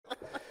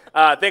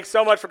Thanks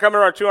so much for coming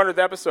to our 200th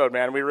episode,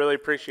 man. We really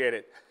appreciate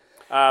it.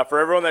 For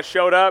everyone that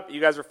showed up,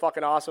 you guys are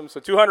fucking awesome. So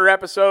 200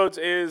 episodes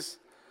is,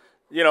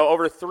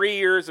 over 3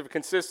 years of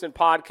consistent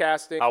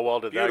podcasting. How well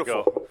did that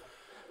go?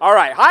 All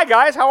right. Hi,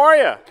 guys. How are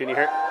you? Can you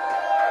hear?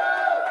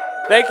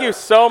 Thank you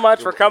so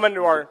much for coming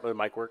to our... Does the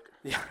mic work?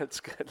 Yeah, it's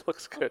good.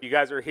 Looks good. You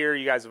guys are here.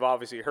 You guys have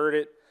obviously heard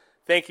it.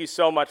 Thank you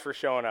so much for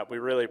showing up. We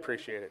really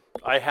appreciate it.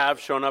 I have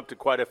shown up to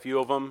quite a few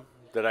of them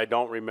that I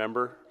don't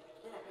remember.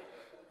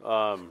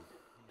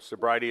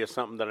 Sobriety is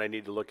something that I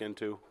need to look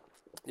into.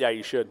 Yeah,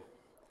 you should.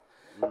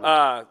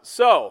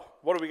 So,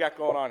 what do we got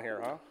going on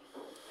here, huh?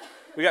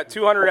 We got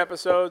 200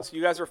 episodes.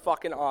 You guys are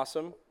fucking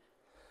awesome.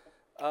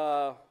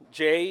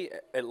 Jay,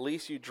 at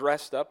least you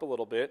dressed up a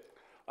little bit.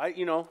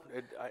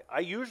 I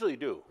usually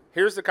do.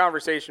 Here's the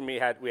conversation we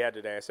had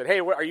today. I said, hey,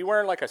 are you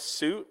wearing like a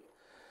suit?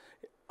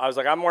 I was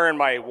like, I'm wearing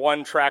my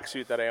one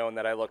tracksuit that I own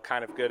that I look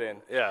kind of good in.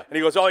 Yeah. And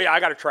he goes, oh, yeah, I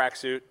got a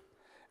tracksuit.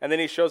 And then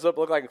he shows up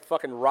looking like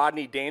fucking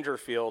Rodney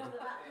Dangerfield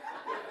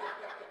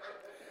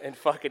in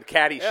fucking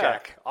Caddyshack. Yeah,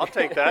 I'll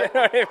take that.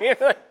 You know what I mean?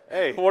 Like,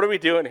 hey. What are we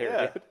doing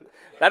here, dude?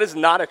 That is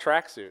not a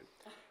tracksuit.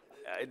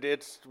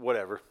 It's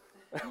whatever.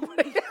 What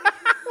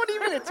do you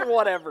mean it's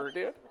whatever,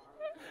 dude?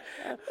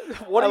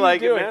 What I are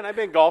like you doing? it, man. I've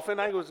been golfing.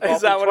 I was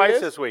golfing that what it twice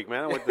is? this week,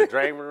 man. I went to the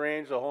driving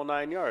range, the whole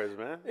 9 yards,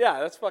 man. Yeah,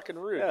 that's fucking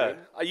rude, Yeah.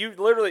 dude. You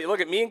literally, look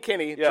at me and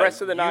Kenny, dressed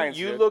to the nines,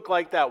 You dude. look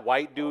like that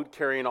white dude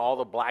carrying all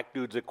the black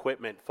dude's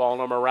equipment,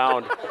 following them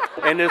around,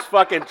 and this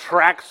fucking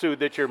tracksuit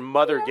that your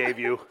mother gave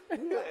you.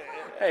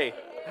 Hey,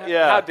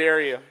 Yeah. how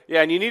dare you?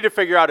 Yeah, and you need to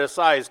figure out his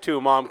size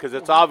too, Mom, because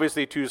it's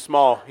obviously too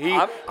small. He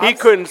I'm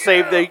couldn't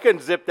he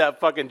couldn't zip that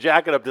fucking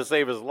jacket up to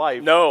save his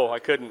life. No, I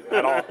couldn't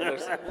at all.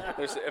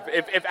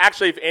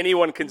 If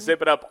anyone can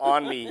zip it up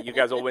on me, you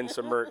guys will win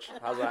some merch.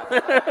 How's that?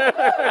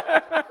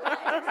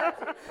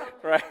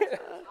 Right?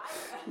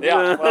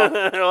 Yeah.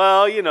 Well,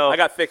 well, I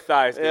got thick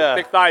thighs. Dude. Yeah.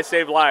 Thick thighs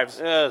save lives.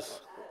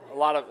 Yes. A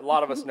lot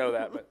of us know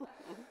that.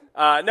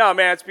 But no,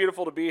 man, it's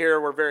beautiful to be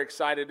here. We're very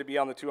excited to be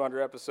on the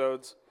 200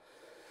 episodes.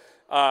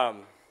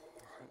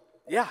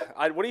 Yeah.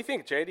 What do you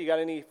think, Jay? Do you got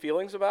any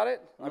feelings about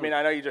it? I mean,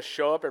 I know you just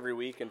show up every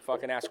week and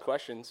fucking ask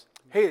questions.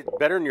 Hey,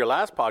 better than your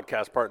last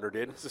podcast partner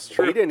did. This is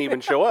true. He didn't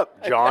even show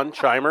up. John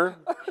Chimer.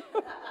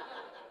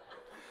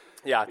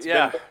 Yeah.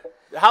 Yeah.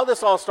 How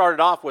this all started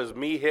off was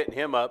me hitting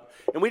him up,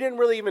 and we didn't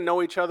really even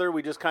know each other.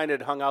 We just kind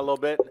of hung out a little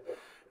bit.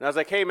 And I was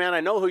like, hey, man, I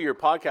know who your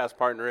podcast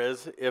partner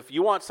is. If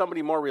you want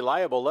somebody more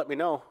reliable, let me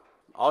know.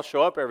 I'll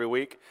show up every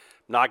week.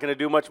 Not going to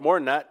do much more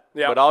than that,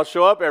 but I'll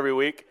show up every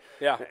week.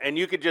 Yeah. And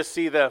you could just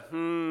see the,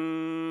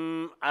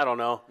 I don't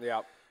know.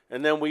 Yeah.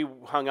 And then we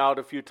hung out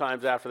a few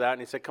times after that, and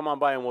he said, come on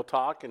by and we'll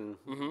talk and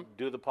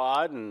do the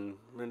pod, and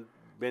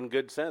been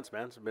good since,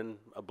 man. It's been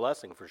a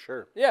blessing for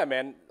sure. Yeah,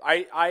 man.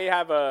 I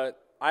have a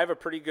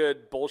pretty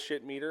good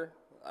bullshit meter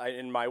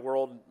in my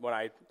world when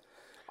I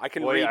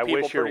can read people pretty well.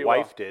 I wish your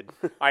wife did.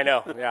 I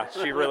know. Yeah,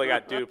 she really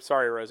got duped.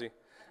 Sorry, Rosie.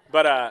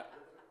 But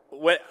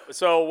when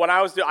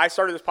I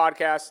started this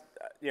podcast,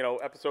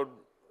 episode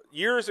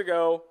years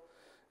ago,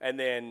 and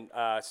then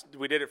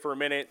we did it for a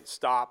minute,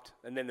 stopped,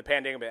 and then the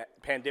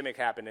pandemic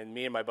happened, and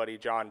me and my buddy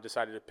John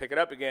decided to pick it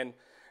up again,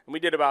 and we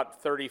did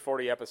about 30,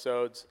 40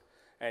 episodes,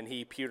 and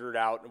he petered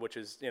out, which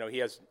is, he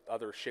has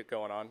other shit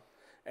going on.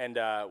 And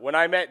when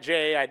I met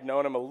Jay, I'd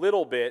known him a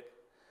little bit,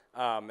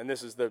 and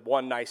this is the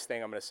one nice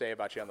thing I'm going to say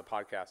about you on the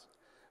podcast.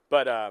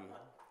 But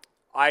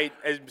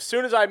as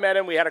soon as I met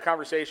him, we had a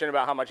conversation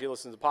about how much he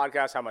listens to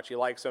podcasts, how much he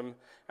likes them,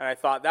 and I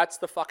thought, that's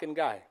the fucking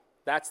guy.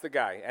 That's the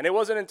guy. And it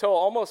wasn't until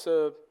almost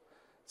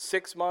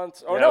 6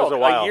 months,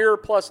 a year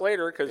plus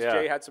later, because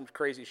Jay had some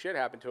crazy shit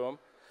happen to him,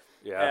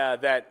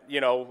 that,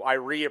 I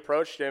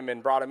reapproached him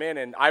and brought him in.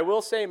 And I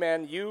will say,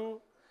 man,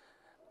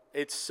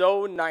 it's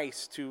so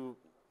nice to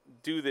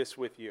do this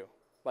with you.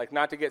 Like,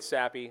 not to get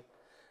sappy.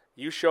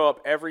 You show up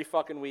every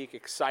fucking week,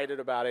 excited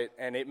about it,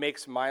 and it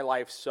makes my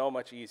life so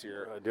much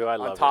easier. I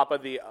love on top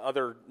of the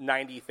other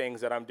 90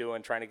 things that I'm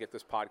doing trying to get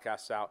this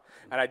podcast out.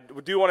 And I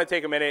do want to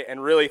take a minute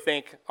and really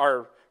thank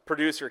our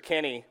producer,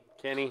 Kenny.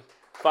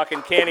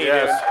 Fucking Kenny,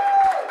 yes.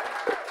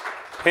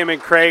 dude. Him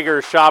and Craig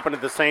are shopping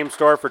at the same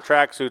store for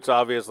tracksuits,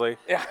 obviously.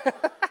 Yeah.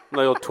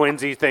 Little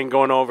twinsy thing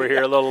going over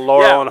here, a little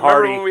Laurel and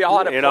Hardy. Remember when we all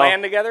had a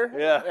plan together?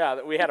 Yeah.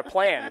 Yeah, we had a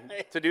plan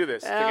to do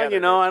this together.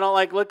 I don't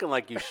like looking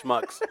like you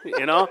schmucks,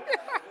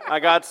 I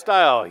got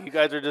style. You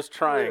guys are just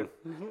trying.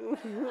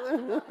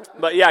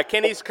 But, yeah,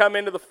 Kenny's come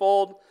into the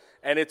fold,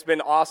 and it's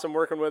been awesome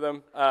working with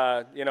him.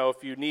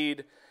 If you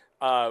need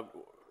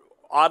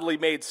oddly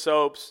made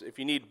soaps, if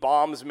you need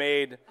bombs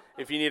made,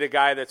 if you need a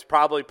guy that's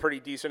probably pretty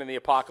decent in the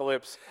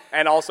apocalypse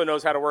and also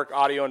knows how to work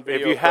audio and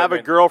video If you have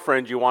a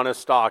girlfriend you want to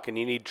stalk and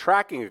you need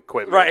tracking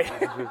equipment, right?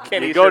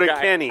 Kenny's you go to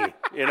guy. Kenny,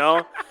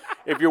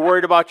 If you're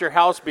worried about your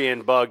house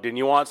being bugged and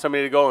you want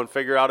somebody to go and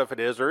figure out if it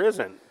is or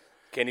isn't,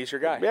 Kenny's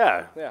your guy.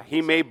 Yeah.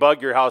 He may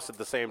bug your house at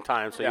the same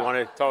time, so you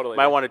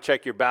might want to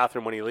check your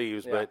bathroom when he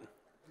leaves. Yeah. But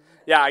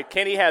yeah,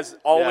 Kenny has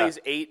always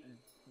 8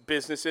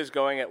 businesses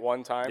going at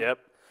one time. Yep.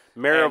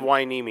 Mayor of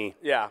Wainimi.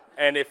 Yeah,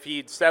 and if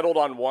he'd settled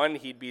on one,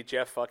 he'd be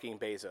Jeff fucking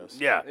Bezos.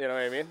 Yeah. You know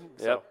what I mean?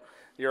 Yep.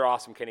 You're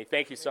awesome, Kenny.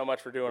 Thank you so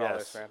much for doing all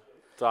this, man.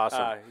 It's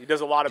awesome. He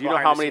does a lot of. Do you know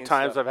how many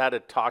times stuff. I've had to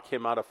talk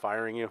him out of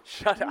firing you?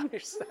 Shut up!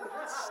 You're so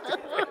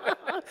stupid.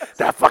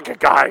 That fucking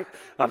guy.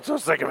 I'm so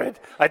sick of it.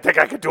 I think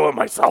I could do it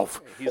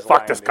myself. He's Fuck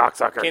lying, this dude.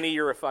 cocksucker. Kenny,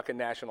 you're a fucking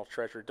national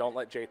treasure. Don't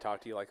let Jay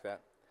talk to you like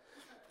that.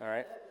 All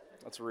right,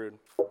 that's rude.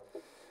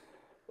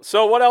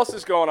 So what else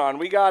is going on?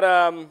 We got,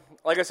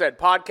 like I said,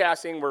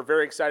 podcasting. We're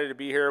very excited to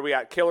be here. We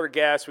got killer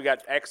guests. We got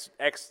ex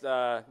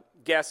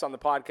guests on the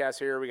podcast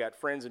here. We got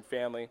friends and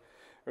family.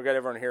 We got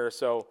everyone here.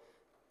 So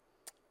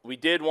we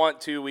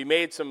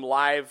made some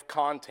live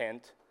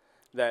content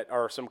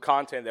some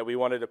content that we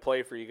wanted to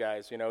play for you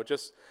guys. You know,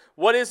 just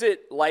what is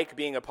it like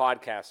being a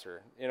podcaster?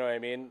 You know what I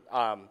mean?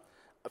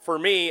 For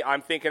me,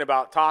 I'm thinking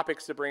about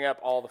topics to bring up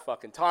all the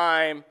fucking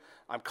time.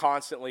 I'm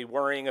constantly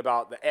worrying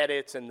about the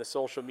edits and the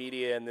social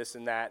media and this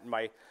and that. And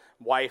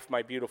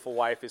my beautiful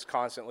wife, is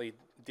constantly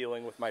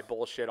dealing with my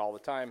bullshit all the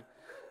time.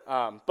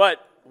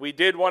 But we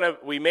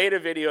made a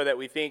video that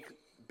we think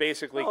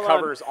basically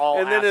covers all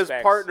aspects. And then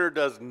his partner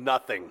does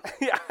nothing.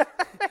 Yeah.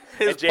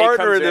 His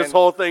partner in this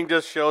whole thing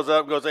just shows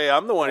up and goes, hey,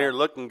 I'm the one here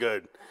looking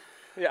good.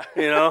 Yeah.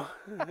 You know?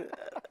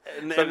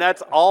 and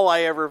that's all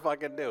I ever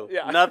fucking do.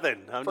 Yeah.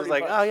 Nothing. I'm just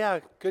like, much. oh, yeah,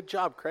 good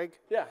job, Craig.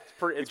 Yeah.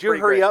 Did you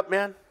hurry up,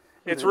 man?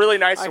 It's really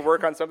nice to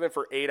work on something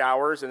for 8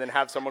 hours and then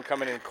have someone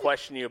come in and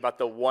question you about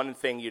the one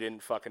thing you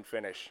didn't fucking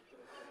finish.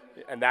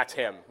 And that's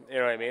him. You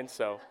know what I mean?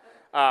 So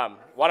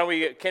why don't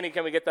we, Kenny,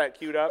 can we get that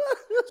queued up?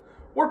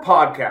 We're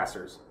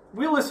podcasters.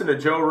 We listen to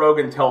Joe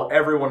Rogan tell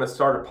everyone to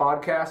start a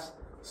podcast.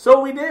 So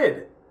we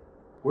did.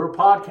 We're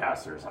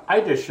podcasters. I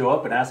just show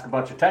up and ask a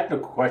bunch of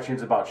technical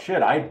questions about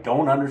shit I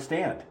don't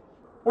understand.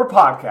 We're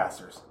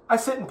podcasters. I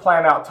sit and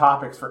plan out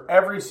topics for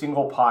every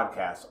single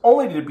podcast,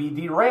 only to be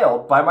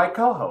derailed by my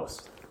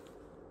co-host.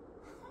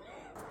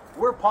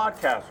 We're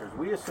podcasters.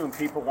 We assume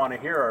people want to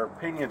hear our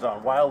opinions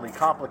on wildly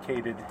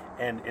complicated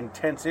and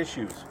intense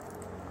issues.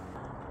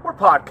 We're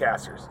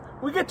podcasters.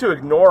 We get to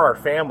ignore our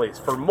families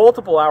for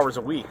multiple hours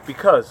a week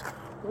because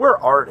we're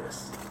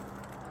artists.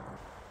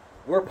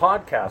 We're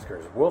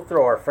podcasters. We'll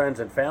throw our friends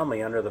and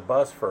family under the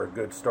bus for a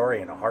good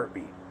story in a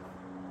heartbeat.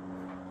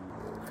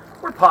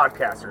 We're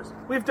podcasters.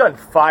 We've done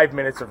 5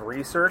 minutes of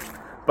research,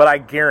 but I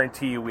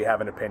guarantee you we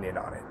have an opinion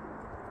on it.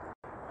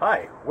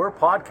 Hi, we're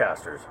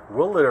podcasters.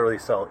 We'll literally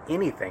sell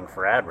anything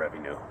for ad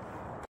revenue.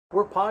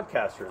 We're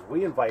podcasters.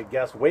 We invite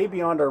guests way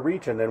beyond our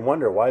reach and then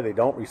wonder why they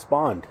don't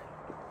respond.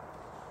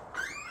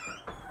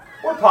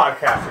 We're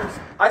podcasters.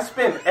 I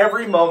spend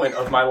every moment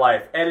of my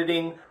life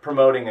editing,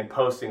 promoting, and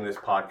posting this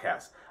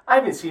podcast. I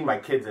haven't seen my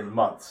kids in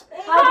months.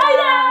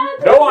 Hi,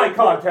 Dad. No eye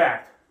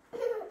contact.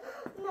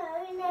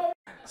 No.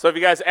 So if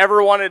you guys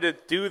ever wanted to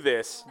do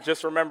this,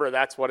 just remember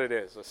that's what it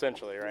is,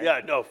 essentially, right?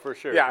 Yeah, no, for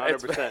sure. Yeah,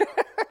 100%.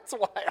 It's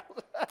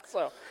wild.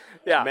 So,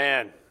 yeah.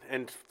 Man,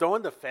 and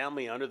throwing the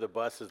family under the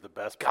bus is the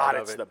best God, part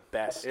of it's it. the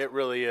best. It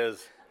really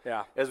is.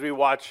 Yeah. As we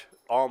watch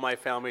all my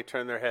family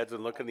turn their heads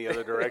and look in the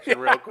other direction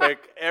real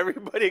quick,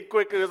 everybody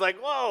quickly was like,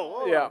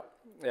 whoa.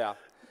 Yeah.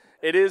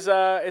 It is.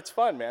 It's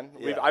fun, man.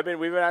 Yeah. We've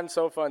been having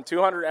so fun.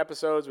 200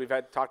 episodes. We've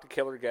had talked to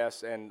killer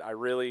guests, and I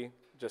really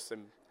just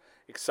am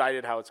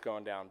excited how it's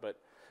going down. But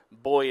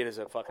boy, it is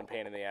a fucking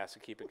pain in the ass to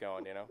keep it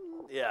going. You know.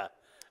 Yeah,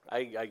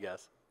 I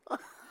guess.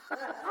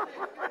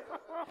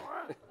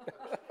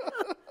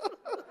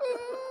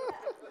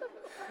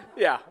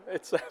 Yeah,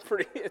 it's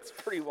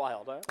pretty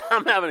wild, huh?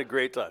 I'm having a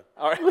great time.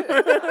 All right.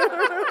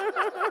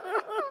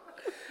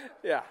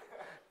 Yeah.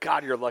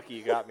 God, you're lucky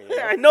you got me. You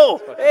know? I know.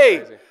 It's fucking Hey,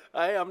 crazy.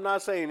 I'm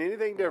not saying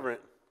anything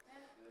different.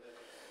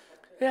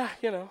 Yeah,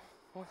 you know,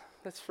 well,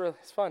 it's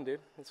fun, dude.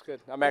 It's good.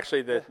 I'm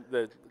actually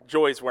the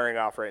joy's wearing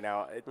off right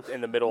now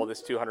in the middle of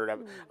this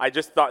 200. I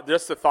just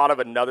the thought of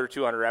another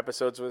 200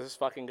 episodes with this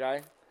fucking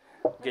guy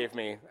gave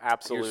me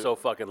absolute. You're so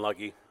fucking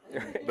lucky.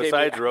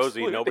 Besides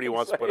Rosie, nobody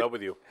wants to put up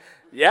with you.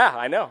 Yeah,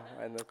 I know,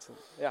 and that's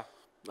yeah.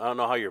 I don't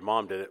know how your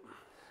mom did it.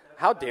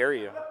 How dare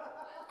you?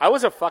 I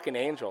was a fucking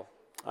angel.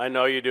 I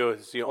know you do.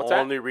 It's the What's that?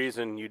 only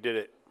reason you did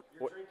it.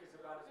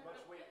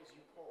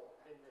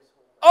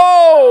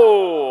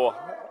 Oh,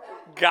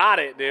 got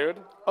it, dude.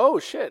 Oh,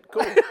 shit.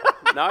 Cool.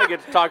 Now I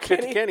get to talk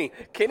shit to Kenny.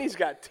 Kenny's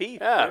got teeth.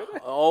 Yeah.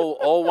 Dude.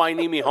 Old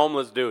whiny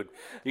homeless dude.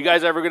 You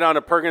guys ever go down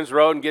to Perkins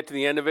Road and get to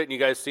the end of it and you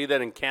guys see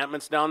that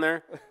encampments down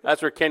there?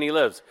 That's where Kenny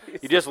lives.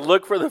 You just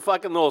look for the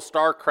fucking little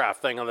StarCraft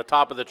thing on the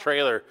top of the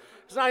trailer.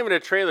 It's not even a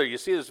trailer. You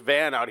see this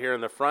van out here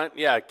in the front.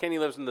 Yeah, Kenny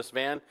lives in this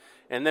van.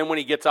 And then when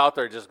he gets out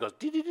there, it just goes,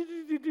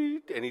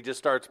 and he just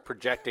starts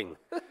projecting.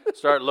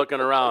 Start looking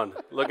around,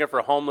 looking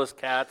for homeless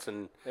cats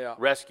and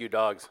rescue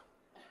dogs.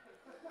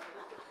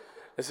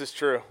 This is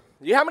true.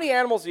 How many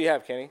animals do you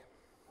have, Kenny?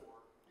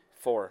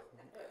 4.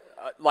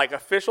 Like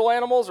official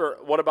animals, or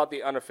what about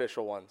the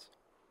unofficial ones?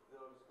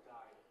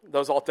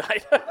 Those all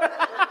died.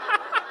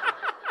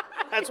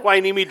 That's why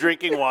I need me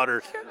drinking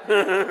water.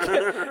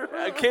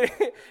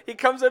 He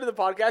comes into the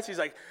podcast. He's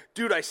like,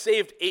 dude, I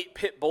saved 8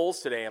 pit bulls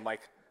today. I'm like,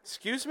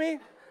 excuse me?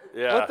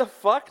 Yeah. What the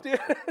fuck, dude?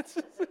 It's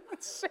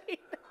insane.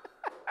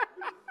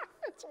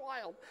 It's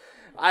wild.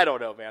 I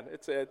don't know, man.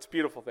 It's a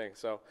beautiful thing.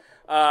 So,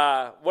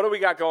 what do we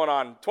got going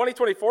on?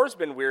 2024 has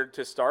been weird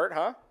to start,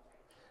 huh?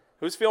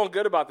 Who's feeling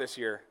good about this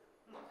year?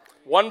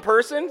 One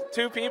person?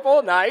 2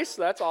 people? Nice.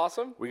 That's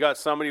awesome. We got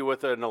somebody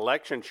with an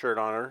election shirt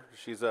on her.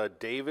 She's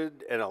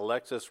David and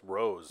Alexis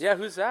Rose. Yeah,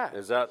 who's that?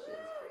 Is that?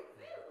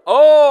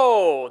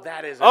 Oh,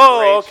 that is a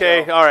great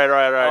okay. show. All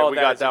right. Oh, We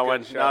that got is a that good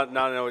one. show.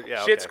 No, yeah.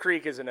 Schitt's Okay.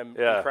 Creek is an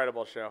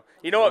incredible show.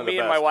 You know what of the me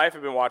and my best. wife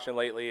have been watching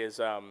lately is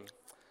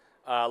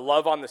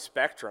Love on the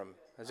Spectrum.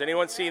 Has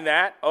anyone seen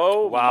that?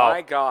 Oh, Wow.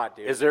 my God,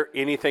 dude. Is there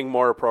anything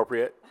more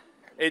appropriate?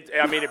 It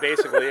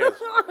basically is.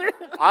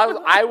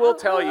 I will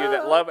tell you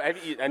that Love,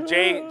 and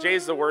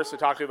Jay's the worst to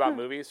talk to about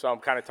movies, so I'm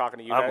kind of talking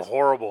to you I'm guys.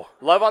 horrible.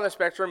 Love on the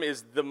Spectrum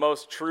is the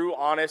most true,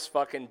 honest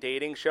fucking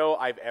dating show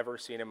I've ever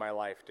seen in my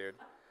life, dude.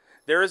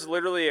 There is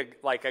literally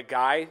a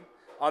guy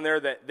on there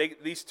that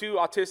these 2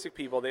 autistic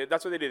people,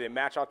 that's what they do. They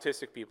match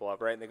autistic people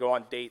up, right? And they go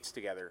on dates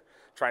together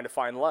trying to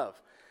find love.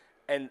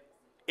 And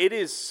it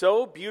is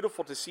so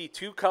beautiful to see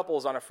 2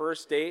 couples on a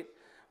first date.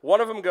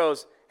 One of them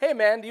goes, "Hey,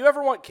 man, do you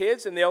ever want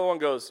kids?" And the other one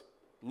goes,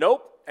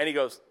 "Nope." And he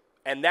goes,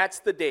 "And that's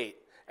the date."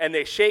 And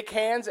they shake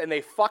hands and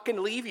they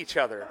fucking leave each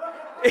other.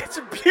 It's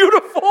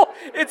beautiful.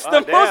 It's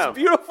the most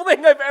beautiful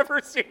thing I've ever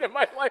seen in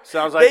my life.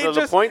 Sounds like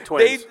the Point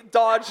Twins. They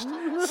dodged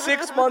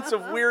 6 months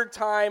of weird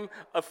time,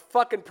 a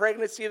fucking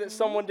pregnancy that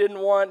someone didn't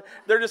want.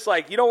 They're just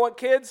like, you don't want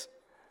kids?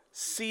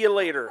 See you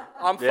later.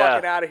 I'm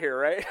fucking out of here,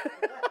 right?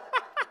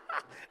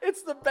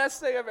 It's the best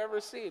thing I've ever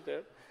seen,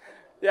 dude.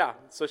 Yeah,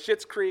 so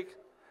Schitt's Creek.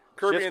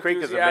 Kirby Schitt's Creek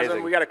is Enthusiasm.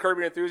 amazing. We got a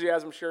Kirby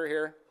Enthusiasm shirt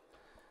here.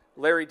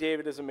 Larry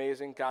David is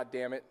amazing. God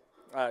damn it.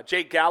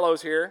 Jake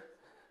Gallo's here.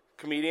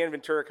 Comedian,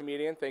 Ventura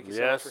comedian. Thank you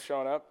so much for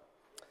showing up.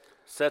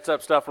 Sets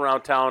up stuff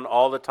around town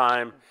all the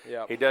time.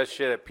 Yep. He does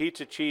shit at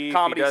Pizza Chief.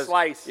 Comedy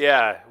Slice.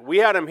 Yeah. We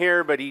had him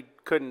here, but he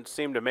couldn't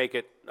seem to make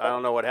it. I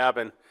don't know what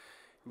happened.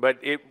 But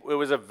it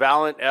was a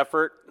valiant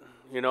effort.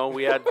 You know,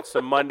 we had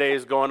some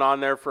Mondays going on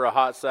there for a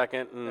hot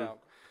second, and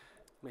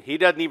he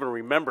doesn't even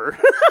remember.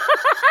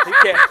 He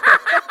can't.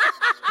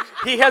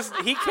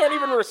 He can't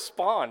even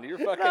respond. You're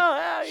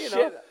fucking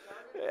shit.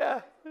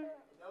 Yeah.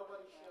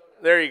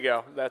 There you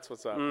go. That's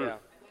what's up. Yeah.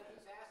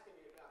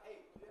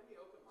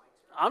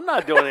 I'm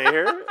not doing it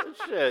here.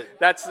 Shit.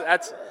 That's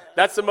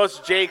the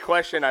most Jay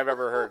question I've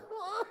ever heard.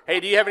 Hey,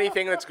 do you have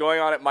anything that's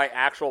going on at my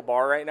actual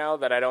bar right now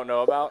that I don't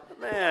know about?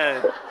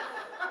 Man.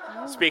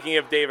 Speaking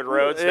of David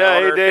Rhodes, the Yeah,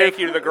 hey, owner, Dave. thank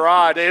you to the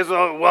garage. Dave's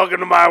welcome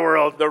to my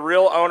world. The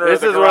real owner This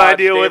of the is garage, what I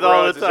deal Dave with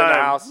all Rhodes, the is in the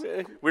time. house.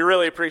 We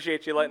really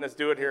appreciate you letting us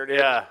do it here, dude.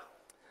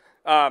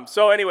 Yeah.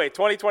 So anyway,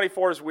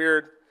 2024 is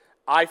weird.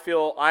 I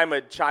feel I'm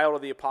a child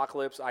of the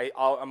apocalypse.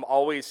 I'm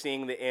always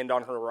seeing the end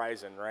on the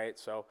horizon, right?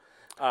 So,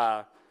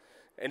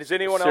 and is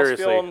anyone else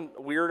feeling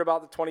weird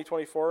about the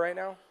 2024 right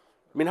now?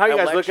 I mean, how are you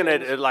guys looking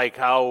at like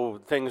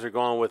how things are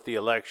going with the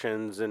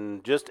elections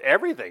and just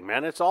everything,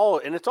 man? It's all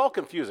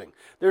confusing.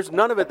 There's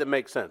none of it that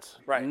makes sense.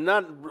 Right.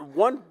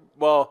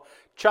 Well,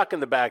 Chuck in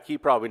the back, he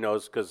probably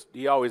knows because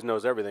he always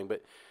knows everything.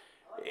 But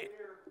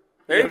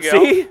there you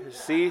go.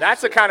 See,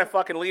 that's the kind of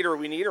fucking leader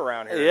we need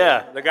around here.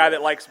 Yeah. The guy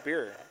that likes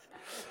beer.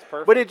 It's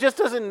perfect. But it just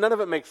doesn't. None of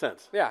it makes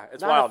sense. Yeah,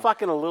 it's not wild.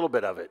 Fucking a little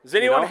bit of it. Does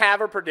anyone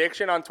have a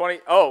prediction on 20?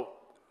 Oh,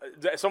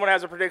 someone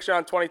has a prediction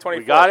on 2024.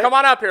 We got it? Come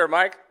on up here,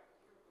 Mike.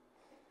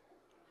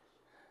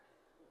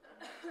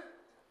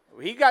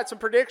 He got some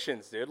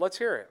predictions, dude. Let's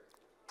hear it.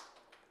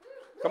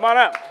 Come on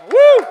up.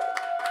 Woo!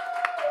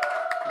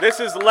 This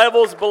is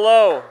levels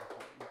below.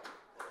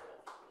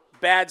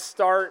 Bad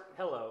start.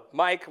 Hello.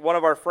 Mike, one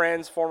of our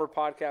friends, former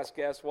podcast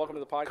guest. Welcome to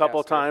the podcast.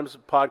 Couple times,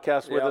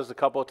 podcast with Yep. us a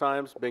couple of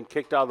times. Been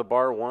kicked out of the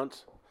bar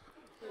once.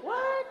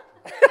 What?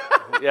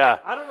 Yeah.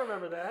 I don't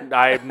remember that.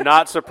 I'm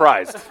not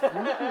surprised.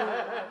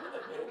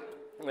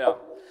 Yeah.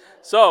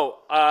 So,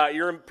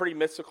 you're a pretty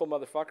mystical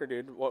motherfucker,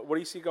 dude. What do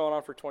you see going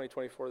on for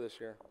 2024 this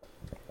year?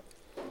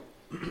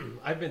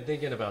 I've been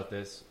thinking about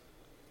this,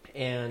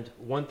 and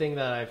one thing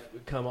that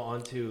I've come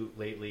onto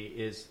lately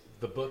is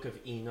the Book of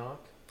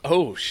Enoch.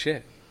 Oh,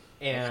 shit.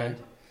 And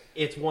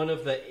it's one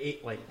of the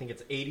I think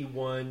it's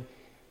 81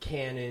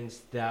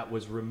 canons that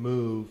was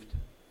removed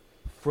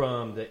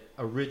from the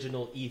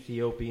original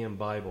Ethiopian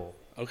Bible.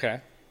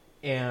 Okay.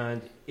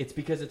 And it's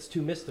because it's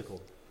too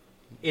mystical.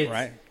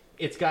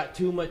 It's got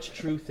too much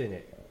truth in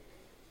it.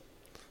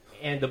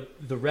 And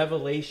the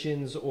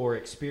revelations or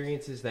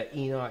experiences that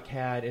Enoch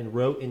had and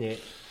wrote in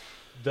it,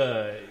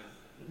 the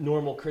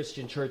normal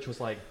Christian church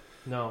was like,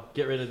 no,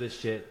 get rid of this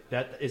shit.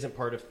 That isn't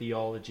part of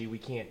theology. We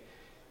can't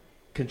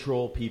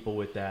control people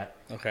with that.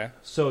 Okay.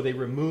 So they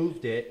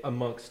removed it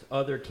amongst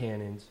other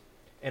canons.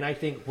 And I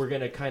think we're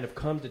going to kind of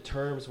come to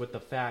terms with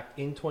the fact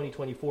in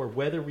 2024,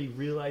 whether we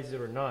realize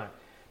it or not,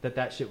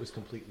 that shit was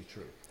completely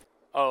true.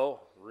 Oh,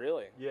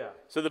 really? Yeah.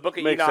 So the Book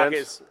of Makes Enoch sense.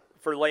 is,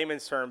 for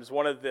layman's terms,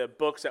 one of the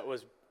books that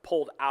was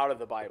pulled out of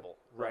the Bible,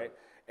 right?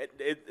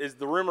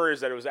 The rumor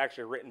is that it was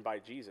actually written by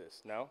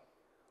Jesus, no?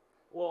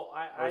 Well, Or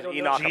I is don't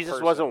Enoch know. a Jesus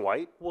person? wasn't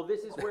white. Well,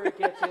 this is where it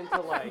gets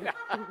into like,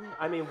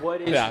 I mean,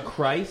 what is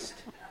Christ?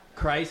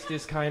 Christ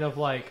is kind of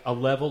like a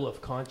level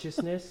of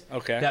consciousness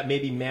that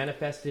maybe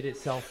manifested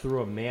itself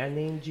through a man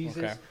named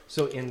Jesus. Okay.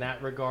 So in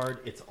that regard,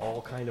 it's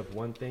all kind of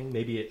one thing.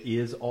 Maybe it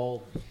is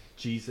all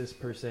Jesus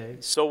per se.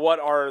 So what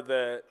are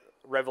the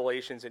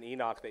revelations in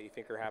Enoch that you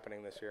think are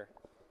happening this year?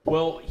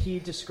 Well, he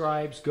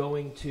describes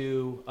going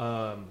to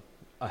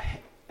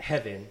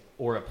heaven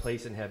or a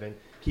place in heaven.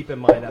 Keep in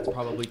mind that's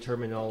probably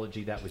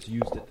terminology that was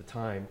used at the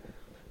time.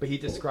 But he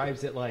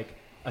describes it like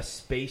a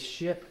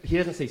spaceship. He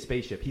doesn't say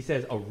spaceship. He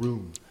says a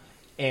room.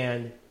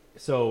 And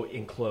so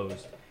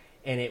enclosed.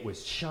 And it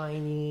was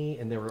shiny,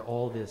 and there were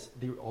all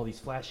these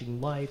flashing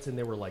lights, and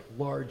there were like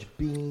large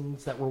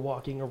beings that were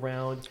walking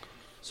around.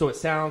 So it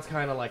sounds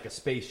kind of like a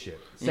spaceship.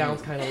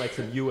 Sounds kind of like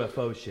some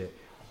UFO shit.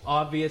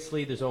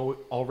 Obviously, there's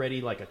already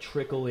like a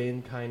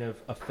trickle-in kind of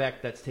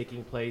effect that's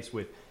taking place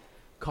with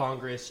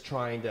Congress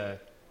trying to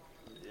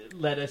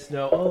let us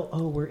know,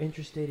 oh, we're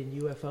interested in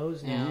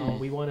UFOs now.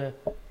 We want to,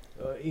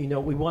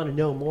 we want to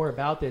know more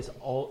about this.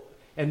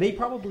 And they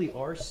probably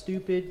are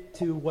stupid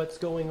to what's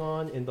going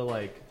on in the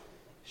like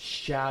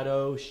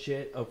shadow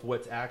shit of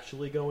what's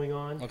actually going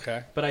on.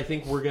 Okay. But I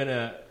think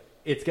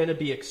it's gonna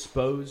be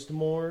exposed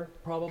more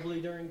probably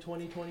during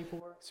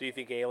 2024. So you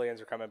think aliens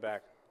are coming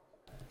back?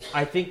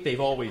 I think they've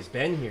always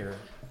been here.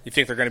 You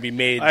think they're going to be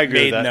made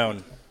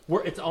known?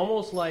 It's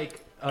almost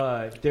like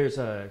there's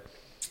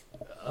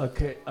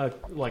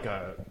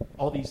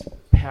all these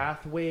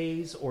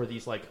pathways or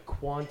these like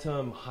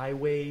quantum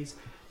highways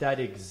that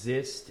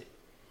exist,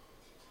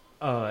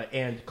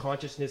 and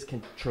consciousness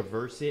can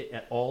traverse it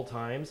at all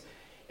times.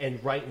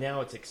 And right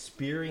now, it's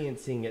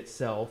experiencing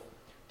itself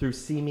through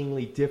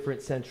seemingly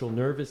different central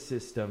nervous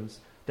systems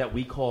that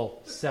we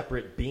call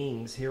separate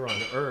beings here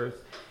on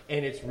Earth.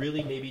 And it's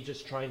really maybe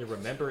just trying to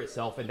remember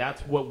itself. And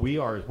that's what we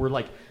are. We're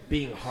like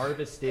being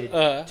harvested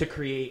to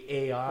create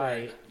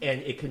AI,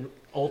 and it can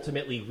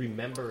ultimately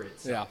remember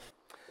itself.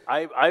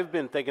 Yeah. I've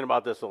been thinking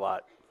about this a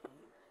lot.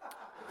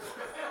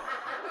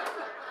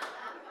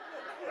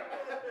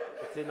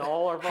 It's in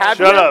all our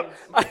Shut up.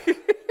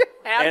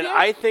 And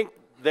I think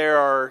there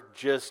are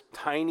just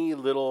tiny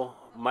little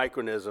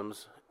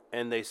micronisms,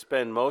 and they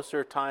spend most of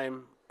their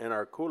time in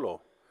our culo.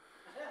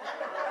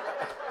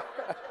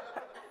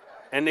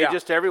 And they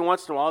just, every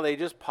once in a while, they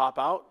just pop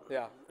out.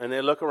 Yeah. And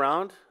they look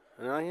around,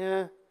 and they're like,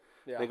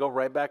 yeah. They go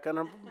right back on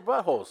their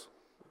buttholes.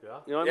 Yeah.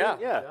 You know what I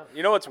mean? Yeah.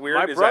 You know what's weird?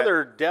 My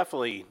brother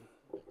definitely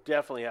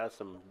has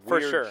some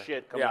weird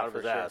shit coming out of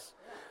his ass.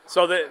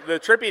 So the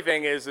trippy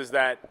thing is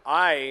that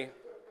I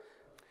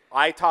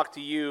talk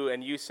to you,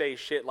 and you say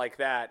shit like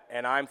that,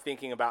 and I'm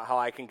thinking about how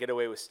I can get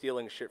away with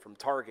stealing shit from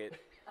Target.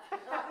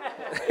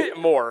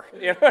 More,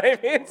 you know what I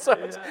mean? So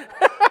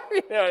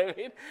you know what I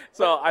mean?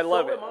 So I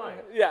love it.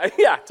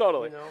 Yeah,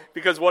 totally. You know?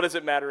 Because what does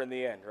it matter in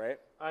the end, right?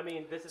 I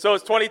mean, is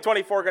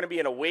 2024 going to be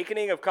an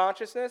awakening of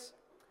consciousness,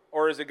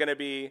 or is it going to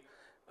be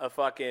a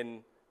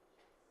fucking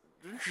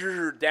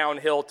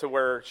downhill to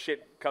where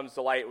shit comes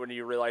to light when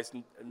you realize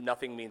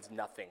nothing means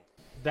nothing?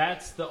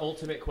 That's the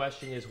ultimate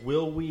question: is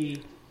will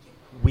we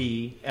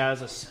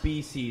as a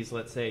species,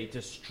 let's say,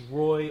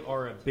 destroy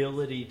our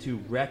ability to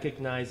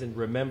recognize and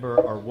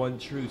remember our one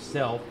true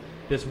self,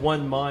 this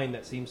one mind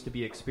that seems to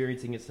be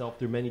experiencing itself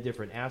through many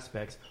different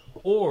aspects,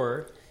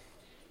 or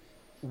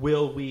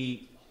will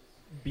we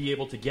be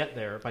able to get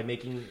there by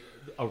making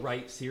a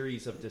right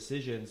series of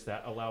decisions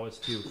that allow us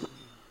to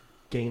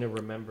gain a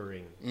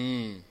remembering?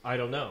 I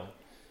don't know.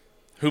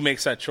 Who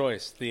makes that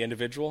choice? The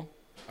individual?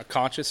 A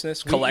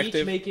consciousness? Collective? We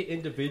each make it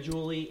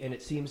individually, and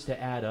it seems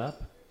to add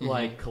up.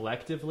 Like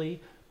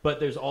collectively, but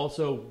there's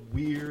also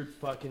weird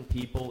fucking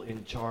people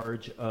in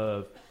charge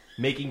of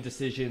making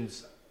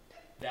decisions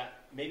that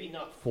maybe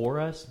not for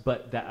us,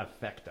 but that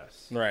affect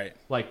us. Right.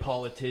 Like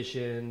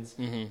politicians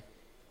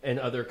and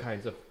other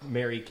kinds of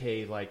Mary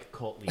Kay like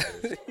cult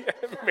leaders.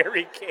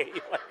 Mary Kay.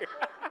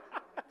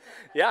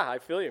 Yeah, I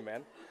feel you,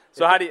 man.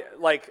 So how do you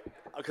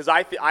because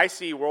I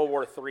see World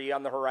War III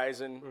on the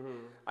horizon.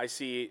 I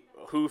see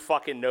who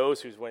fucking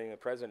knows who's winning the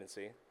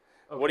presidency.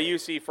 Okay. What do you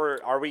see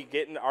are we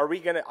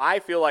gonna, I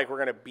feel like we're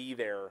gonna be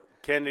there.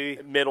 Kennedy.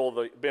 Middle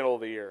of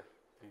the year.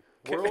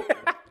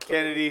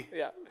 Kennedy.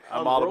 Yeah.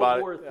 I'm all about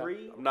it. World War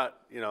III? I'm not,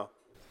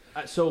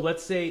 So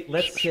let's say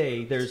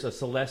there's a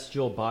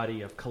celestial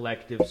body of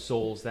collective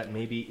souls that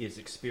maybe is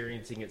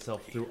experiencing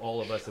itself through all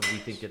of us, and we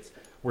think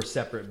we're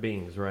separate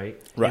beings, right?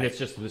 Right. And it's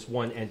just this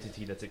one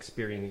entity that's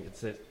experiencing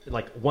it's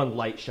like one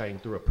light shining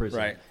through a prism.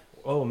 Right.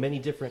 Oh, many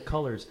different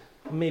colors.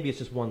 Maybe it's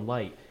just one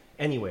light.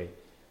 Anyway,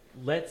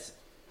 let's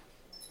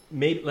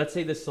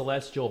say this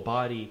celestial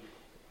body,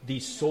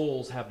 these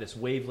souls have this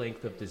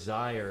wavelength of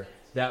desire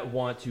that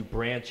want to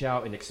branch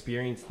out and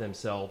experience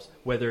themselves,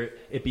 whether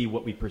it be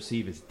what we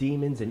perceive as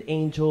demons and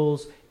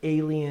angels,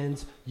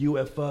 aliens,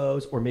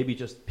 UFOs, or maybe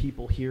just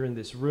people here in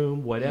this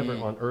room, whatever,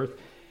 on Earth.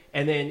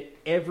 And then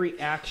every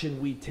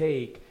action we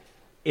take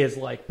is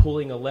like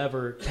pulling a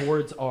lever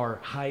towards our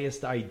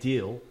highest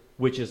ideal,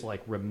 which is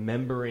like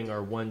remembering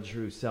our one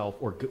true self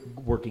or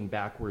working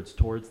backwards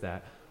towards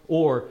that,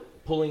 or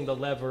pulling the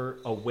lever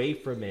away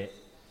from it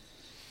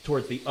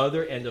towards the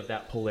other end of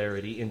that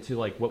polarity into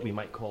like what we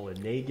might call a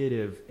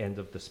negative end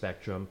of the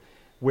spectrum,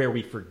 where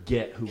we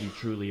forget who we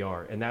truly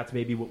are, and that's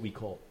maybe what we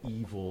call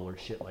evil or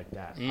shit like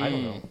that. I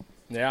don't know.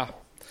 Yeah.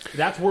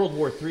 That's World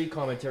War III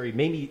commentary.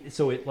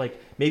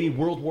 Maybe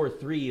World War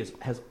III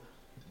has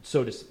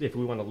if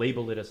we want to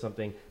label it as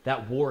something,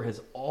 that war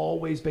has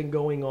always been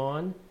going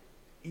on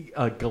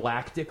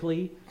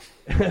galactically,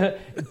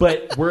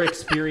 but we're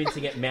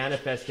experiencing it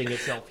manifesting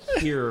itself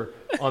here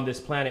on this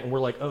planet, and we're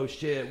like, oh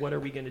shit, what are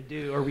we going to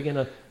do? Are we going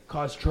to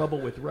cause trouble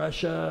with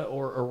Russia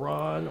or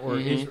Iran or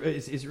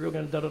is Israel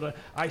going to da-da-da?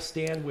 I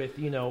stand with,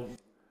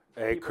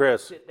 Hey,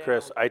 Chris,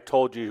 I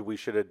told you we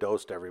should have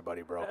dosed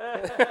everybody, bro.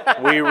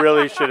 We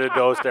really should have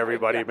dosed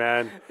everybody,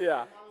 man.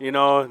 Yeah.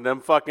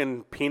 Them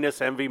fucking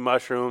penis envy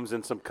mushrooms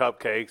and some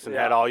cupcakes and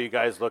had all you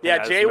guys looking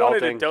at us Jay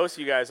wanted melting. to dose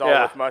you guys all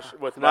with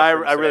mushrooms. I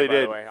really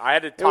today, did. By the way. I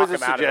had to It talk was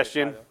a him out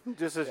suggestion. of it.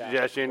 Just a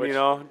suggestion, Which-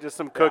 just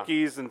some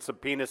cookies and some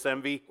penis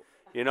envy.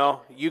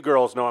 You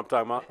girls know what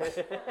I'm talking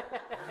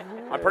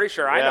about. I'm pretty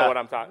sure I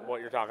know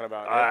what you're talking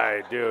about. All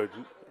right, dude.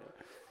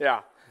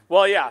 Yeah.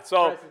 Well, yeah.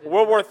 So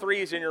World War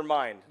III is in your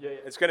mind. Yeah.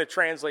 It's going to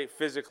translate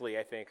physically,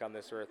 I think, on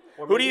this earth.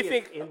 Or Who do you maybe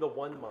think? it's in the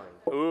one mind?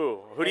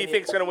 Ooh. Who do you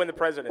think is going to win the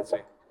presidency?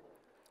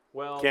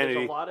 Well, Kennedy.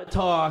 there's a lot of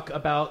talk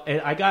about,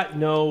 and I got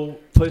no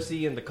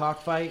pussy in the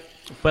cockfight,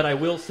 but I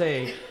will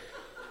say,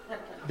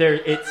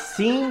 it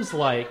seems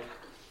like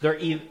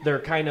they're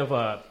kind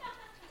of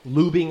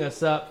lubing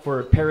us up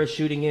for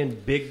parachuting in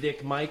Big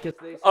Dick Mike, as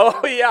they say.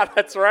 Oh yeah,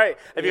 that's right.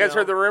 Have you guys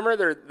heard the rumor?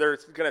 They're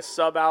going to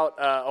sub out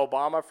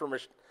Obama for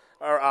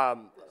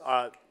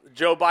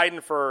Joe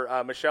Biden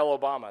for Michelle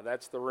Obama.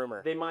 That's the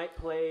rumor. They might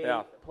play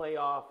off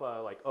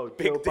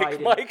Big Joe Dick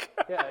Biden. Mike.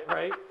 Yeah,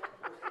 right.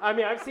 I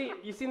mean,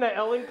 you seen that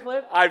Ellen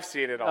clip? I've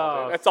seen it all.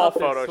 Oh, Dude. It's all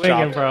something's photoshopped,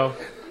 swinging, bro.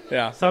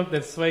 Yeah.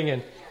 Something's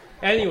swinging.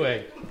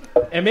 Anyway,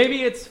 and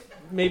maybe it's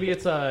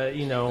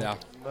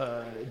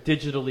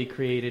digitally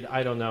created.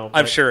 I don't know.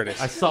 I'm sure it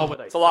is. I saw what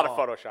It's a lot of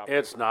Photoshop.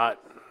 It's not.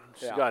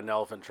 She's Yeah. got an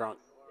elephant trunk.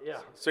 Yeah.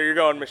 So you're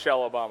going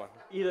Michelle Obama.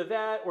 Either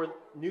that or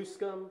New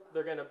Scum.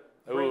 They're gonna.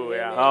 Bring Ooh, him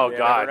yeah. in. Oh, You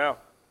God. never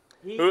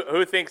know.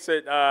 Who thinks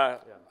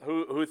that?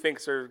 Who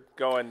thinks they're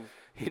going?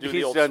 Do the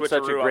He's old done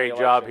such switcheroo a on great the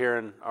job election? here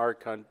in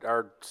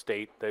our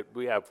state that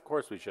we have. Of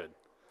course, we should.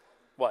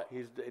 What?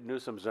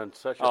 Newsom's done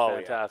such a Oh,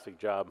 fantastic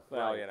job.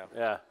 Well,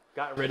 Yeah.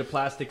 Got rid of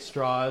plastic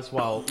straws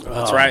while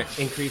That's right.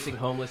 increasing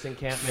homeless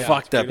encampment.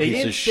 Fuck that They piece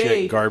didn't of say,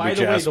 shit, garbage by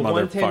the way, ass the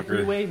 110 motherfucker.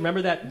 freeway.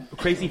 Remember that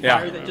crazy Yeah.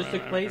 fire that just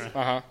took place?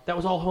 That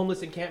was all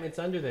homeless encampments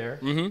under there.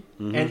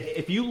 Mm-hmm. And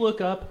if you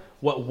look up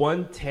what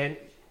 110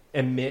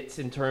 emits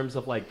in terms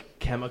of like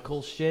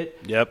chemical shit,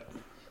 Yep.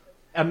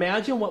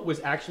 imagine what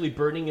was actually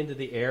burning into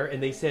the air.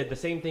 And they said the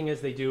same thing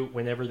as they do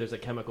whenever there's a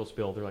chemical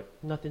spill. They're like,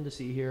 nothing to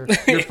see here.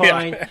 You're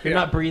fine. You're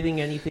not breathing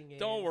anything in.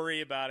 Don't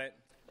worry about it.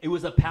 It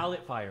was a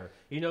pallet fire.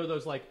 You know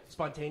those like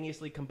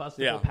spontaneously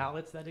combustible Yeah.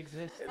 pallets that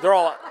exist?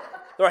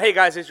 They're hey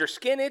guys, is your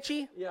skin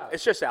itchy? Yeah.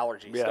 It's just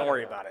allergies. Yeah. Don't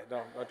worry about it.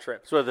 Don't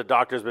trip. That's what the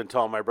doctor's been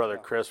telling my brother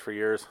Chris for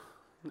years.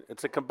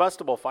 It's a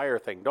combustible fire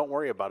thing. Don't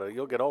worry about it.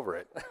 You'll get over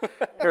it.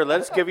 Here,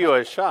 let's give you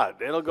a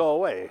shot. It'll go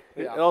away.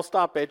 Yeah. It'll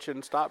stop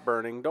itching, stop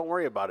burning. Don't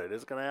worry about it.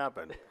 It's going to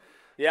happen.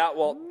 Yeah,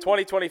 well,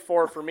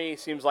 2024 for me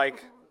seems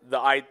like the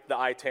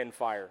I-10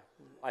 fire.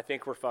 I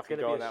think we're fucking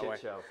It's gonna going be a that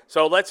shit way. show.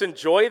 So let's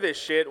enjoy this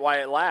shit while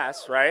it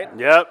lasts, right?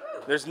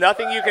 Yep. There's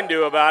nothing you can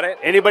do about it.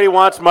 Anybody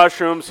wants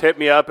mushrooms, hit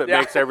me up. It Yeah.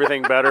 makes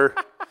everything better.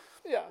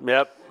 Yeah.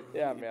 Yep.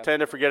 Yeah, man. Tend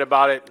to forget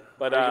about it.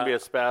 But, But you can be a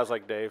spaz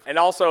like Dave. And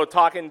also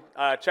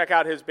check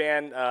out his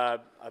band,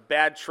 A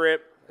Bad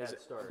Trip.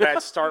 Start.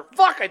 Bad Start.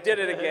 Fuck, I did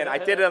it again. I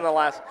did it on the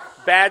last.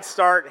 Bad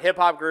Start,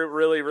 hip-hop group,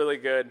 really, really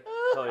good.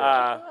 Oh,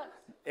 yeah.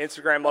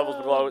 Instagram levels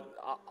below.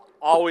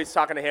 Always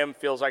talking to him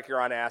feels like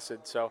you're on acid.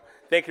 So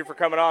thank you for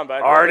coming on,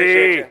 bud. Artie.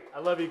 Appreciate you. I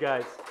love you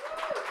guys.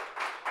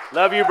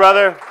 Love you,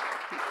 brother.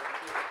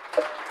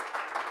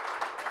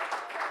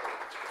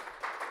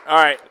 All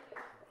right.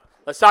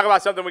 Let's talk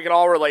about something we can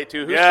all relate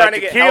to. Who's Yeah, trying to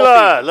get tequila.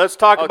 healthy? Let's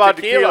talk about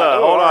tequila.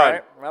 Ooh, Hold all on.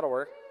 right. That'll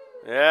work.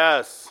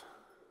 Yes.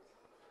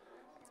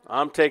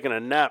 I'm taking a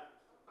nap.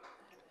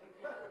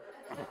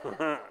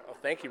 Oh,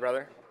 thank you,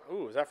 brother.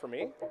 Ooh, is that for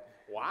me?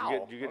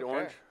 Wow. Did you get Okay.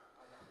 orange?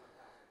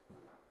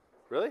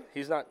 Really?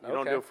 He's not. You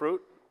don't do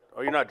fruit?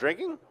 Oh, you're not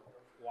drinking?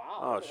 Wow.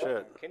 Oh,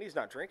 shit. Kenny's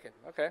not drinking.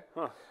 Okay.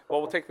 Huh.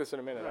 Well, we'll take this in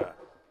a minute.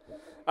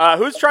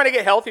 Who's trying to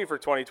get healthy for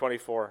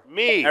 2024?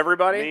 Me.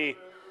 Everybody? Me.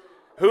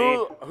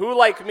 Who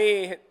like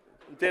me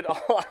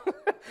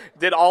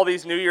did all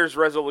these New Year's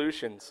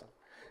resolutions?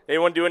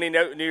 Anyone do any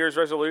New Year's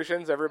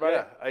resolutions? Everybody?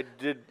 Yeah, I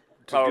did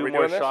to Oh, are do we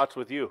more doing this? shots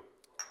with you.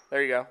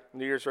 There you go.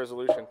 New Year's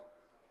resolution.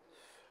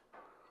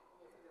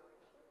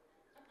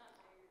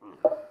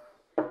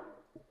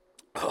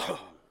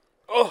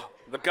 Oh,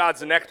 the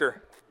God's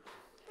nectar.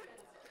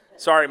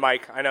 Sorry,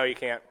 Mike. I know you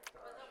can't.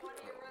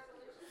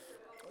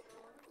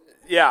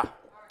 Yeah.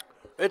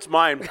 It's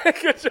mine.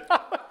 Good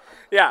job.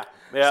 Yeah.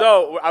 Yeah.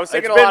 So I was It's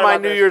thinking a been lot my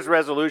about New this. Year's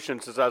resolution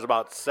since I was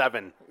about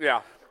 7.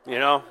 Yeah. You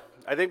know?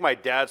 I think my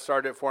dad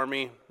started it for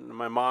me.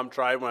 My mom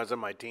tried when I was in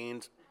my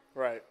teens.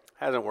 Right.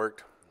 Hasn't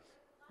worked.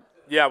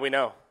 Yeah, we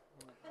know.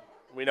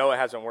 We know it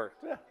hasn't worked.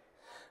 Yeah.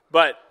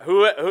 But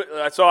who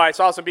so I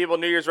saw some people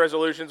New Year's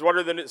resolutions. What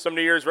are some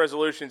New Year's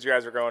resolutions you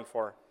guys are going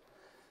for?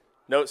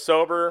 No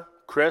sober.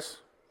 Chris?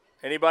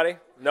 Anybody?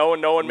 No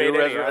one made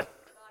any. Huh?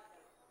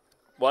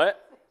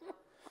 What?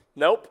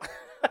 Nope.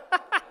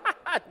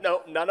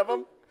 Nope, none of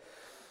them.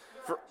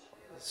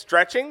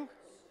 Stretching?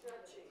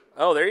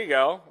 Oh, there you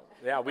go.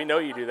 Yeah, we know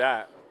you do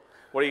that.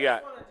 What do you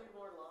got?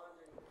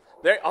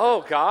 There.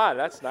 Oh God,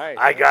 that's nice.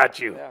 I got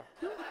you. Yeah.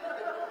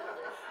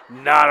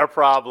 Not a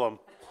problem.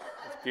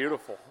 It's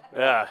beautiful.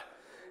 Yeah.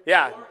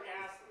 Yeah.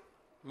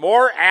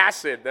 More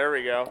acid. There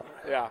we go.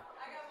 Yeah.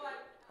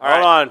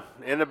 Hold on.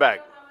 In the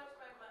back.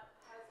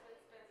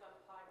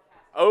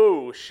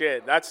 Oh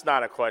shit, that's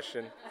not a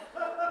question.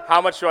 How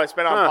much do I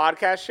spend on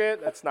podcast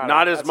shit? That's not.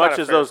 Not that's as much not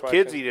a as fair those question.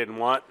 kids he didn't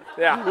want.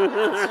 Yeah,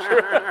 that's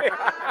true.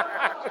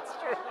 That's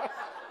true.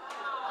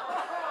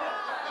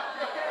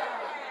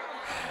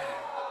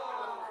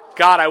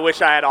 God, I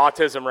wish I had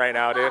autism right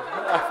now, dude.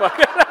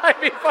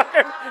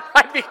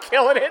 I'd be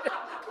killing it.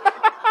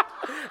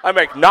 I'm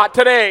like, not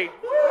today.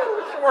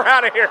 We're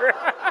out of here.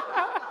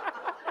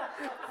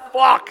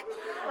 Fuck.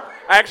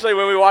 Actually,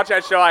 when we watched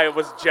that show, I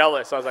was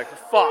jealous. I was like,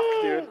 fuck,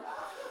 dude.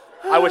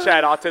 I wish I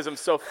had autism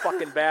so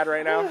fucking bad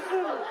right now.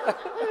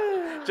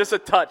 Just a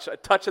touch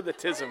of the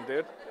tism,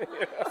 dude.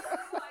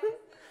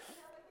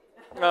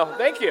 Oh,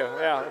 thank you.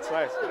 Yeah, that's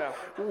nice. Yeah.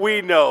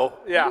 We know.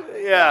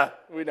 Yeah,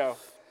 we know.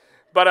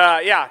 But,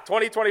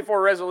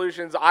 2024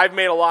 resolutions. I've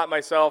made a lot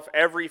myself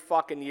every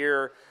fucking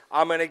year.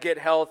 I'm going to get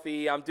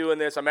healthy. I'm doing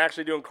this. I'm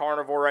actually doing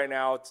carnivore right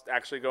now. It's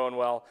actually going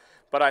well.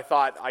 But I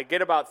thought I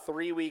get about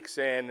 3 weeks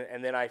in,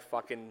 and then I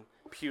fucking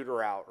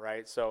pewter out,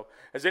 right? So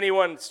has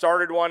anyone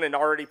started one and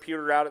already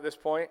pewtered out at this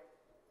point?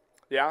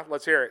 Yeah,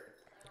 let's hear it.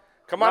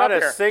 Come on Not up a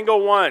here.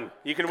 single one.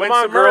 You can Come win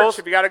on, some girls. merch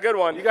if you got a good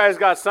one. You guys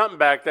got something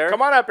back there.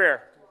 Come on up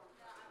here.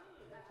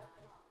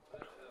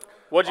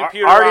 What'd you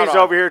pewter out Artie's on?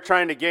 over here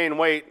trying to gain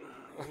weight.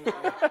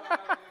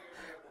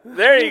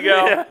 There you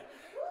go. Yeah.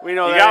 We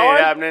know You that got ain't one?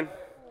 happening.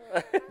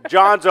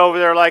 John's over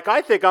there like,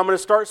 I think I'm going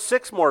to start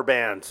 6 more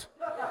bands.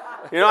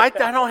 You know, I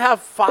don't have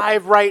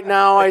 5 right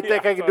now. I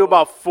think I can do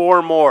about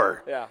 4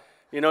 more. Yeah.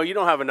 You know, you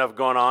don't have enough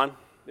going on.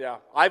 Yeah.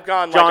 I've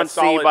gone John like a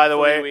solid C, by the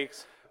 3 way.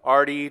 weeks.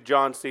 Artie,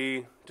 John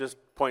C, just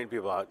pointing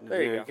people out.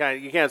 There you go.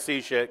 You can't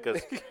see shit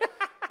because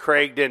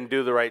Craig didn't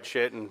do the right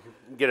shit and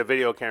get a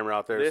video camera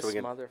out there. This so we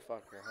can.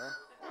 motherfucker, huh?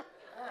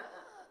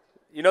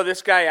 You know,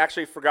 this guy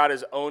actually forgot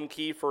his own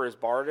key for his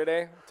bar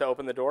today to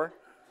open the door.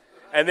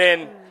 And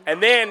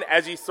then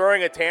as he's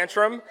throwing a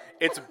tantrum,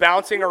 it's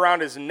bouncing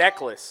around his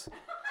necklace.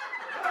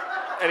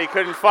 And he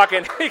couldn't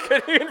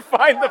even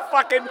find the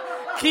fucking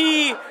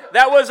key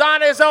that was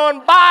on his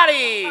own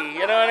body.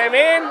 You know what I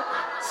mean?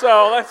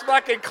 So let's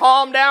fucking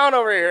calm down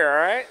over here, all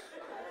right?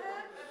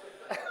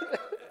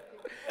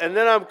 And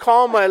then I'm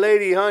calling my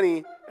lady,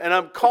 honey, and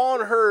I'm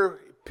calling her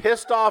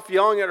pissed off,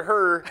 yelling at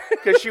her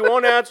because she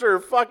won't answer her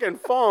fucking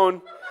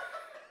phone.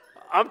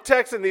 I'm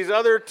texting these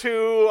other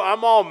 2.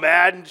 I'm all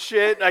mad and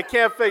shit. I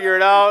can't figure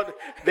it out.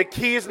 The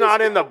key's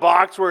not in the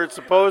box where it's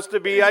supposed to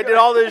be. I did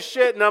all this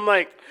shit, and I'm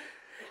like,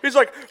 he's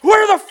like,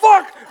 where the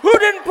fuck? Who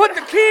didn't put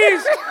the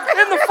keys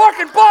in the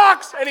fucking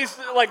box? And he's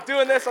like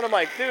doing this, and I'm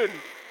like, dude,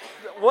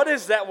 what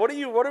is that? What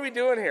are we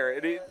doing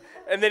here?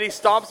 And then he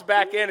stomps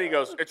back in, and he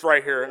goes, it's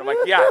right here. And I'm like,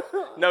 yeah,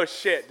 no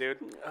shit, dude.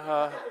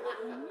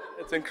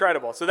 It's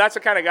incredible. So that's the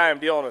kind of guy I'm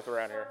dealing with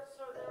around here.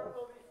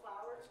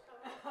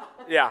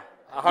 Yeah,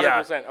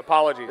 100%.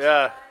 Apologies.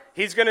 yeah,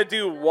 He's going to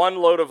do 1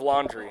 load of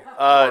laundry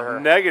for her.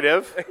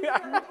 negative.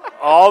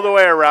 All the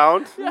way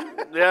around.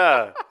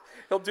 Yeah.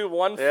 He'll do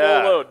 1 full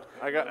Yeah. load.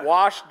 I got-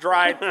 Wash,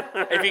 dried.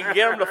 If you can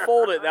get him to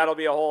fold it, that'll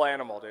be a whole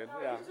animal, dude.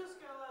 Yeah.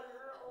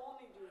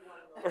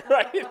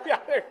 Right? Yeah,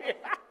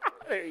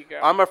 there you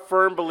go. I'm a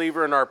firm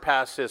believer in our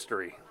past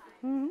history.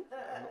 You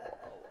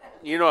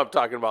know what I'm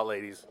talking about,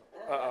 ladies.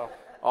 Uh-oh.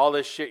 All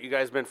this shit you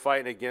guys been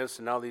fighting against,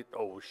 and now these...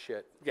 Oh,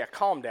 shit. Yeah,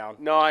 calm down.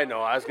 No, I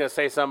know. I was going to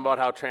say something about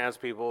how trans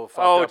people fucked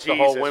Oh, up the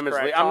whole Jesus women's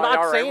Christ. league. I'm All not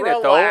right, saying it,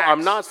 though. relax.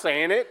 I'm not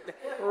saying it.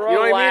 You know what I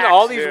mean? Relax,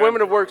 All these dude. women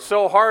have worked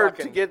so hard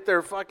Fucking- to get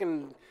their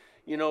fucking,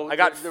 you know... I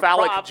got their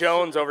Phallic props.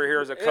 Jones over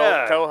here as a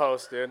Yeah.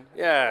 co-host, dude.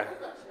 Yeah.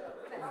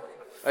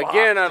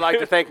 Again, I'd like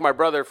to thank my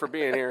brother for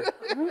being here.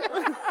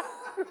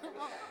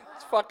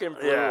 It's fucking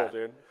brutal, Yeah.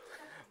 dude.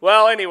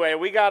 Well, anyway,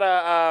 we got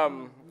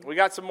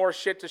some more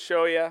shit to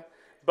show you,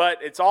 but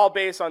it's all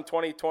based on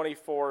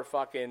 2024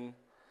 fucking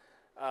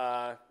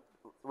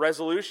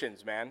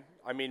resolutions, man.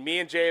 I mean, me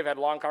and Jay have had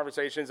long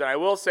conversations, and I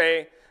will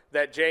say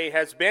that Jay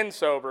has been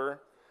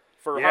sober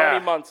for how Yeah.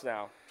 many months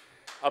now?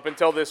 Up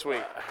until this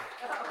week.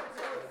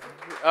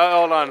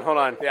 Hold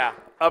on. Yeah.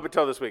 Up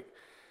until this week.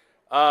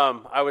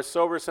 I was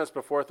sober since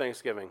before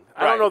Thanksgiving.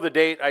 I Right. don't know the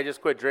date. I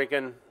just quit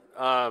drinking.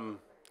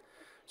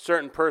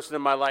 Certain person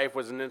in my life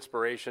was an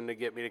inspiration to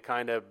get me to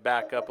kind of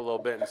back up a little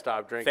bit and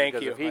stop drinking. Thank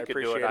because you. if he I could do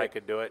appreciate it, I it.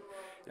 could do it.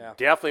 Yeah.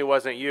 Definitely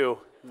wasn't you.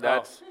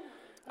 That's.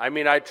 I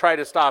mean, I tried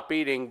to stop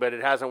eating, but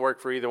it hasn't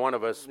worked for either one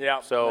of us. Yeah,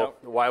 So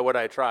why would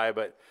I try?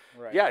 But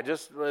Right. yeah,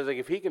 just was like,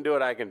 if he can do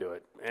it, I can do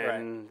it.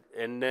 And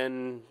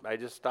then I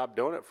just stopped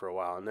doing it for a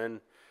while, and then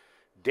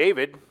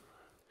David,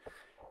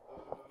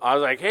 I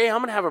was like, hey,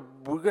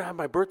 we're gonna have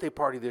my birthday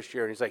party this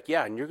year, and he's like,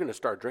 yeah, and you're gonna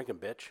start drinking,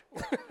 bitch.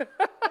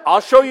 I'll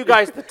show you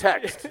guys the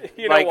text.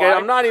 You know why?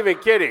 I'm not even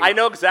kidding. I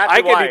know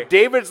exactly why.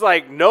 David's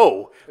like,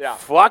 no,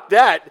 fuck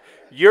that.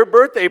 Your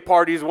birthday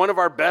party is one of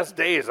our best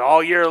days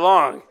all year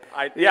long.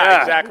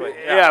 Exactly.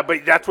 Yeah,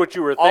 but that's what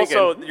you were thinking.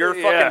 Also, your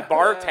fucking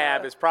bar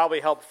tab has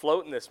probably helped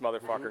floating this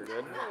motherfucker,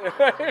 dude.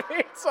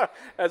 So,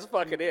 that's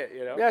fucking it,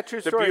 you know? Yeah, true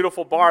it's story. a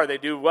beautiful bar. They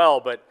do well,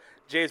 but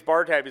Jay's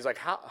bar tab, he's like,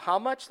 how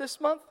much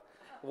this month?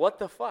 What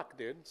the fuck,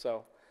 dude?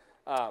 So,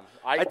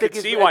 I could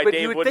see why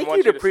Dave wouldn't think want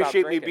you'd you to stop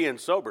appreciate me drinking. being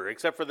sober,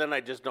 except for then I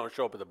just don't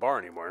show up at the bar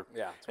anymore.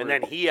 Yeah. And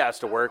then he has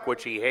to work,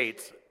 which he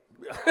hates.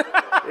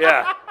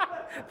 Yeah.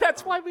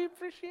 That's why we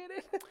appreciate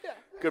it. Yeah.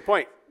 Good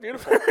point.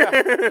 Beautiful.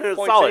 Yeah.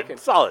 Point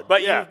Solid.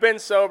 But yeah. you've been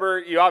sober.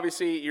 You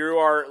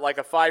are like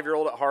a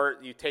 5-year-old at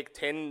heart. You take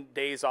 10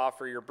 days off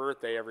for your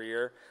birthday every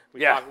year.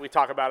 We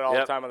talk about it all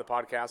the time on the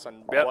podcast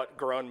on what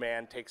grown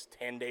man takes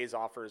 10 days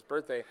off for his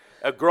birthday.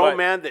 A grown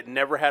man that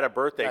never had a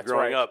birthday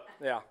growing up.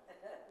 Yeah.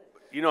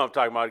 You know what I'm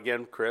talking about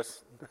again,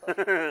 Chris.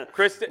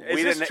 Chris,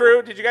 is this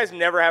true? Did you guys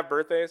never have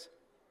birthdays?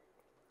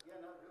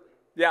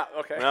 Yeah,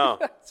 okay. No.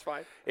 That's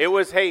fine. It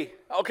was, hey,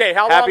 okay,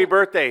 how happy long,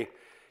 birthday.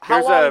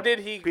 How long did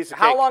he piece of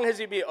how cake. long has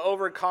he been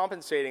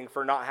overcompensating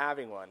for not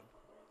having one?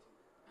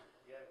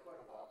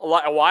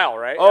 A while,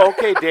 right? Oh,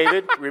 okay,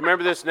 David.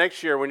 Remember this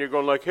next year when you're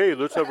going like, hey,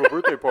 let's have a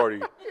birthday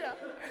party.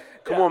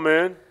 Come on,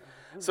 man.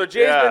 So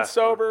Jay's been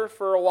sober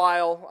for a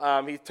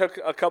while. He took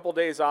a couple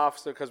days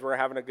off because we're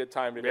having a good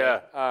time today.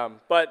 Yeah.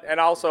 And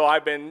also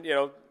I've been,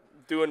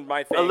 doing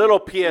my thing. A little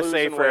PSA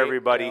losing for weight,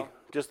 everybody.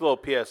 Just a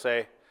little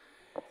PSA.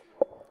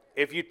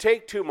 If you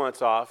take 2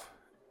 months off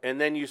and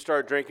then you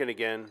start drinking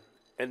again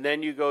and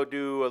then you go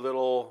do a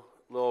little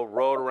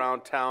road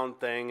around town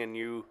thing and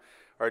you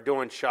are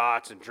doing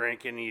shots and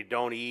drinking and you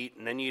don't eat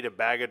and then you eat a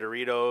bag of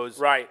Doritos.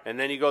 Right. And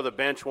then you go to the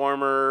bench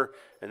warmer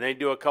and then you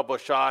do a couple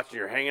of shots and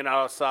you're hanging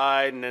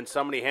outside and then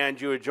somebody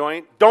hands you a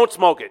joint. Don't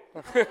smoke it.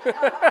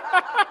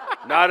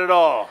 Not at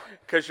all.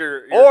 Because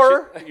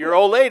your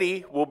old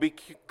lady will be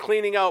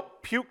cleaning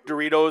out puke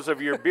Doritos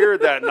of your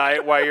beard that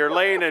night while you're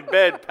laying in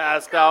bed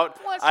passed out.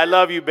 I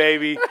love you,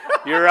 baby.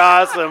 You're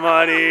awesome,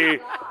 honey.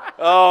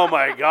 Oh,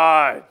 my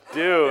God.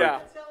 Dude. Yeah.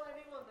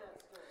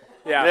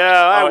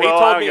 Yeah, he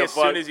told me as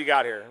soon as he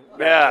got here.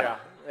 Yeah.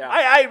 Yeah.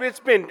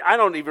 I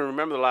don't even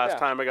remember the last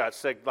time I got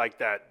sick like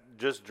that,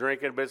 just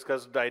drinking, but it's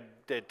because I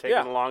did take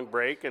a long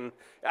break. And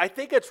I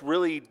think it's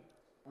really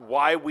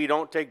why we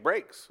don't take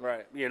breaks.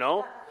 Right.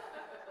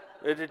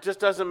 It just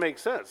doesn't make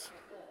sense.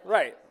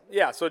 Right.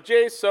 Yeah, so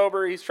Jay's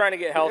sober. He's trying to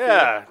get healthy.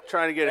 Yeah,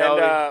 trying to get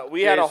healthy. And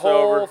we had a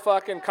whole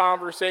fucking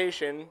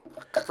conversation.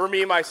 For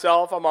me,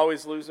 myself, I'm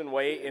always losing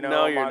weight.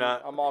 No, you're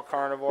not. I'm all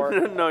carnivore.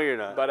 No, you're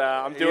not. But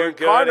I'm doing you're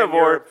good.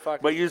 carnivore,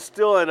 but you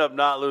still end up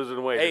not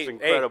losing weight. Hey, it's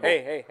incredible.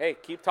 Hey,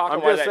 keep talking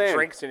I'm while just that saying.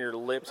 drink's in your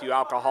lips, you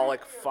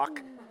alcoholic fuck.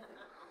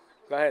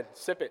 Go ahead,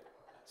 sip it.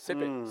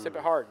 Sip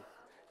it hard.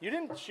 You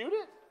didn't shoot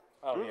it?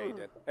 Oh, yeah, you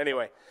did.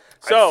 Anyway,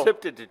 so I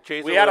sipped it to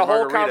chase we it had with a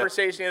whole margarita.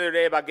 conversation the other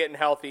day about getting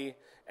healthy,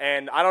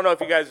 and I don't know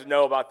if you guys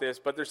know about this,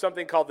 but there's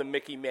something called the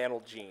Mickey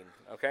Mantle gene,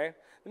 okay?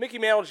 The Mickey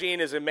Mantle gene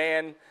is a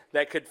man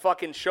that could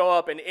fucking show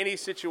up in any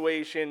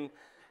situation,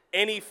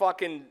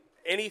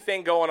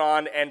 anything going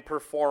on and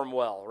perform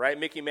well, right?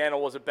 Mickey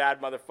Mantle was a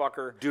bad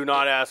motherfucker. Do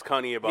not ask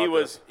Honey about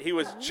this. He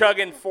was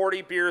chugging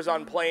 40 beers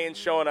on planes,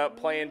 showing up,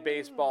 playing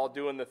baseball,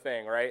 doing the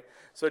thing, right?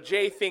 So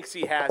Jay thinks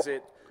he has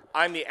it.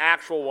 I'm the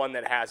actual one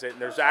that has it,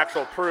 and there's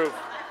actual proof.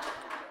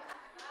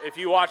 If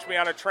you watch me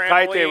on a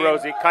trampoline. Cállate,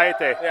 Rosie.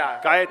 Cállate. Yeah.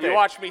 Cállate. You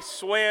watch me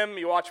swim.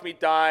 You watch me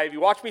dive.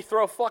 You watch me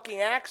throw fucking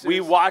axes. We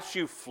watched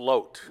you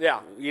float. Yeah.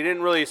 You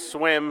didn't really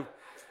swim.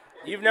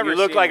 You've never You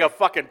look seen like me. a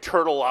fucking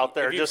turtle out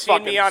there. If you've just seen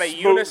fucking me on a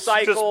smooth,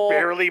 unicycle, just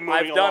barely moving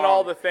I've done along.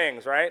 all the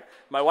things, right?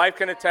 My wife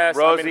can attest.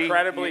 Rosie, I'm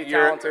incredibly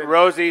talented.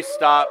 Rosie,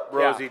 stop.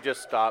 Rosie,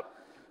 just stop.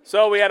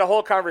 So we had a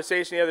whole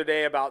conversation the other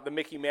day about the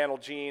Mickey Mantle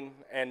gene,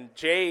 and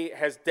Jay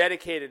has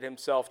dedicated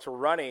himself to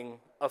running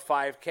a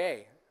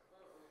 5K,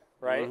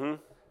 right? Mm-hmm.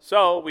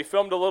 So we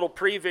filmed a little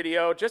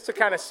pre-video just to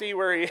kind of see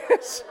where he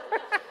is.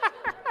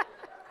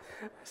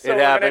 It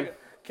happened.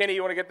 Kenny,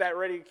 you want to get that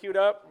ready, queued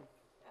up?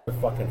 The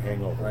fucking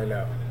hangover. I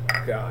know.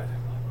 God.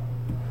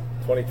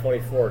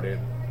 2024, dude.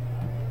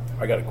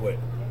 I gotta quit.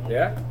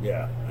 Yeah?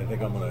 Yeah, I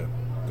think I'm gonna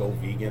go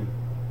vegan.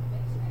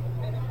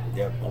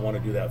 Yep, I want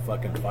to do that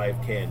fucking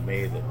 5K in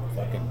May that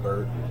fucking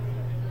Bert.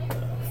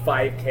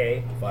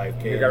 5K?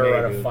 5K. You're gonna in May,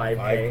 run a dude. 5K?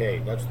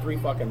 5K. That's 3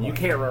 fucking months.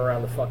 You can't run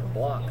around the fucking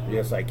block.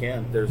 Yes, I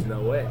can. There's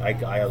no way. I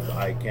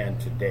can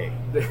today.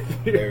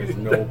 There's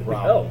no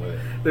problem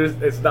with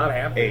it. It's not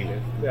happening. Hey,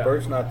 dude. Yeah.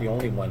 Bert's not the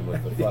only one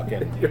with the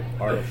fucking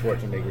Arnold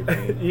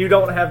Schwarzenegger gene. You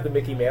don't have the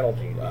Mickey Mantle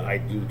gene. I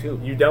do too.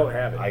 You don't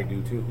have it. I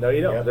do too. No,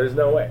 you don't. Yep. There's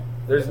no way.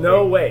 There's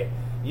no way.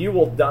 You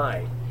will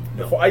die.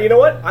 No. You know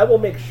what? I will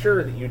make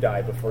sure that you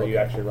die before you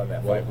actually run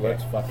that 5K. Well,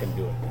 let's fucking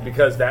do it.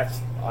 Because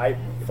that's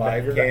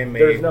 5K in May.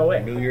 There's no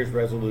way. New Year's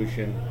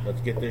resolution.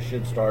 Let's get this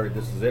shit started.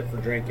 This is it for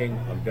drinking.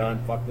 I'm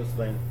done. Fuck this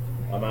thing.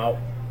 I'm out.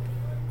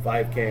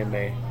 5K in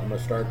May. I'm gonna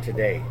start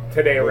today.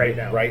 Today, right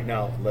now. Right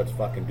now. Let's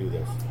fucking do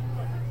this.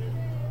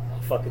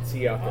 I'll fucking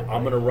see you out there.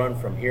 I'm gonna run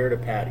from here to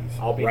Patty's.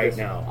 I'll be right this,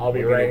 now. I'll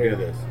be We're right gonna here. do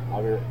this.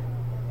 I'll be. That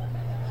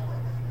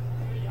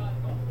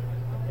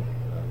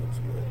looks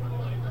good.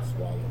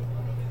 Swallow.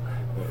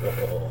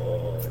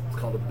 It's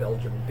called a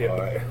Belgian dip. All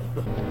right.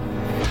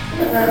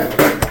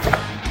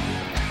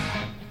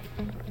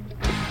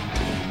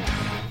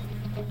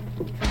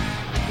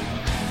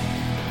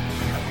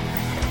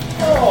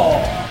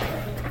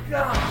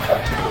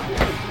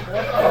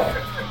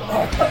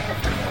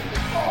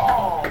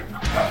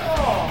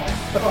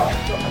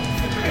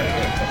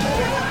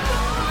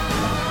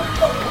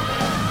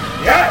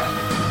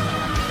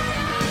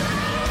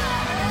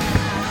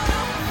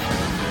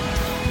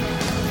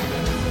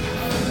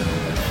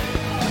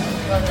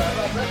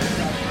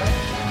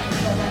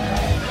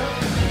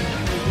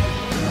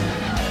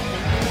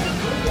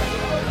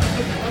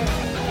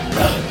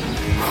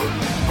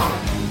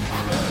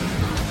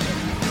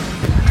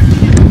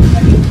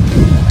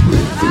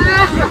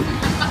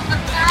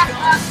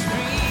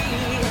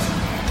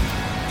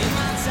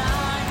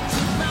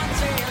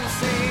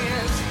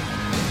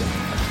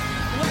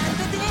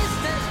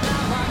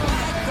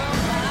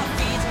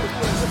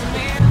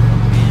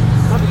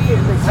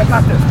 I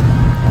got this.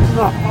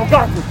 No, I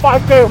got this.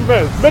 5K in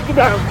May. Make it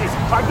down.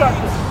 I got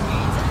this.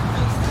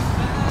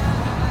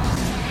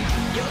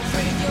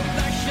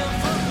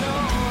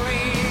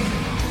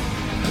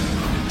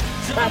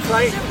 That's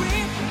right.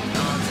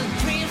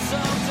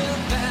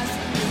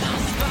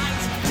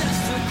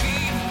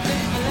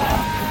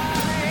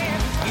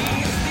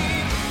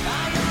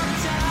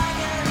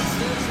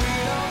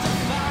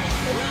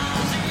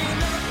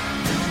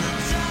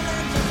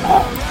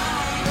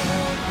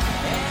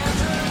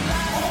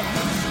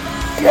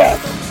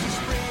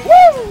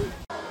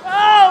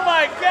 Oh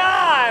my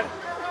God!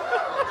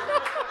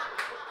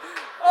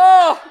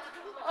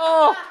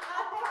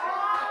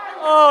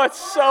 Oh, it's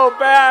so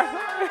bad.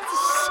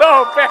 It's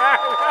so bad.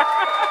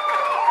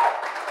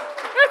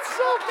 It's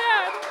so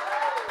bad.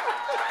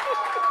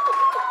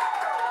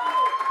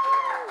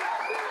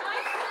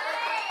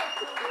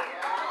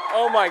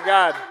 Oh my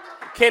God.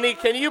 Kenny,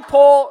 can you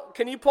pull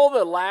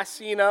the last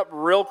scene up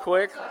real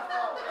quick?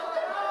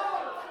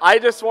 I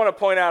just want to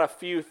point out a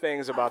few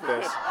things about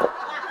this.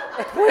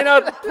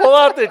 Pull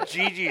out the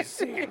Gigi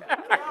scene.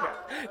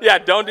 Yeah,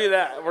 don't do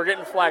that. We're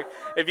getting flagged.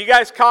 If you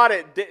guys caught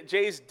it,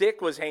 Jay's dick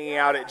was hanging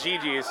out at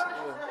Gigi's,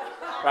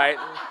 right?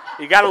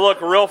 You got to look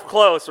real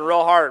close and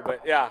real hard,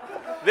 but yeah.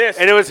 This.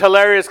 And it was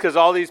hilarious because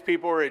all these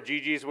people were at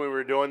Gigi's when we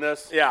were doing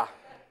this. Yeah.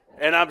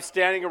 And I'm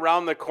standing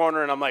around the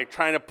corner, and I'm like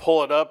trying to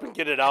pull it up and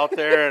get it out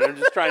there, and I'm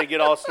just trying to get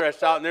all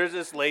stretched out. And there's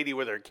this lady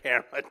with her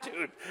camera,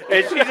 dude,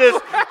 and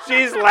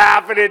she's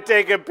laughing and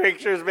taking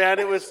pictures, man.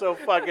 It was so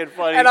fucking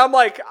funny. And I'm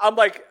like,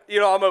 you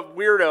know, I'm a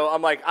weirdo.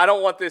 I'm like, I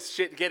don't want this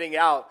shit getting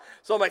out.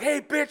 So I'm like, hey,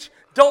 bitch,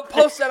 don't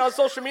post that on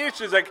social media.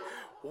 She's like,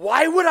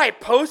 why would I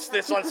post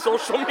this on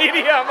social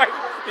media? I'm like,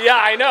 yeah,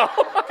 I know,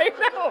 I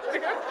know.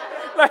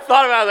 And I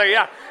thought about it, I was like,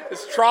 yeah,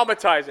 it's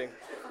traumatizing.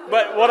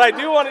 But what I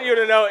do want you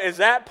to know is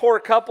that poor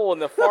couple in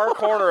the far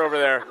corner over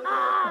there,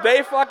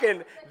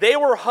 they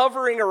were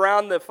hovering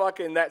around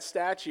that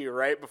statue,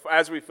 right,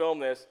 as we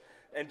filmed this.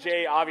 And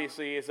Jay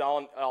obviously is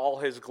all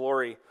his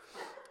glory.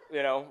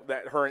 You know,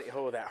 that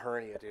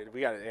hernia, dude.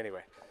 We got it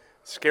anyway.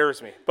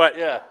 Scares me. But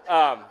yeah.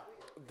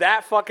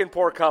 That fucking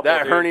poor couple.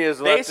 That dude, hernia has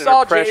left an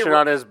impression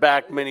on his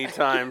back many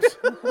times.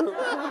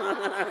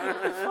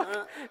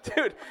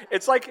 Dude,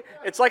 it's like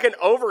an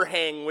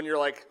overhang when you're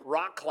like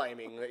rock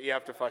climbing that you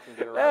have to fucking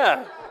get around.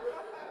 Yeah.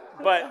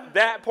 But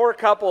that poor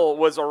couple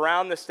was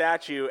around the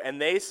statue and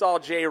they saw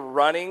Jay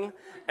running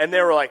and they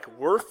were like,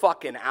 "We're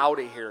fucking out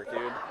of here,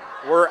 dude.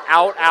 We're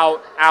out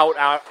of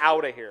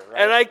here."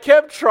 Right? And I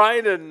kept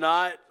trying to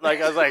not,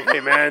 like, I was like, hey,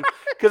 man,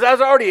 because I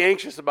was already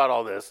anxious about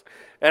all this.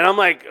 And I'm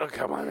like, oh,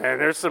 come on, man,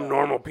 there's some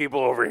normal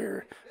people over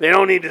here. They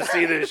don't need to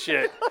see this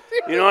shit.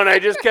 You know, and I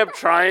just kept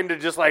trying to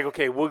just like,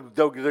 okay,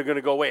 they're going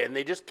to go away. And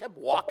they just kept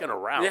walking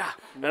around. Yeah.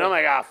 And I'm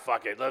like,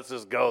 fuck it. Let's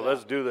just go.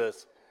 Let's do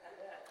this.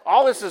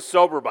 All this is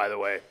sober, by the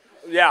way.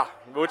 Yeah,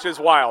 which is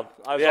wild.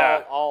 I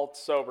was all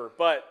sober.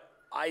 But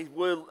I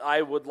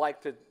would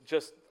like to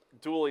just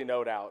duly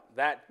note out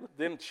that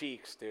them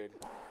cheeks, dude.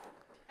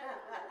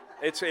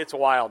 It's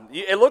wild.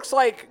 It looks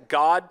like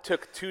God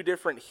took two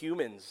different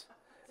humans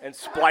and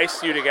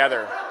spliced you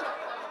together.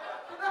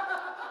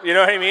 You know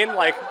what I mean?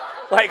 Like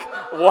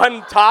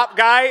one top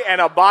guy and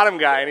a bottom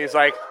guy, and he's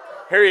like,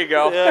 "Here you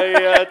go."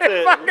 Yeah, that's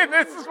it. Fucking,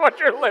 this is what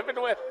you're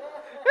living with.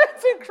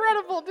 It's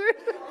incredible, dude.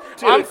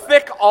 I'm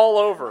thick all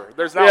over.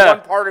 There's not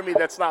one part of me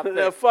that's not thick.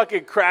 The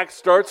fucking crack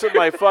starts at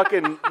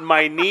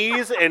my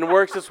knees and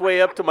works its way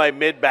up to my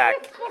mid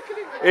back.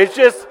 It's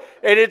just.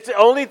 And it's the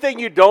only thing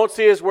you don't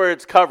see is where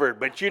it's covered,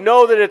 but you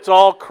know that it's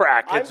all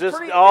crack. It's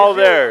all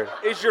there.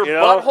 Is your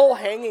butthole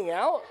hanging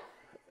out?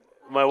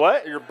 My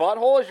what? Is your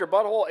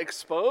butthole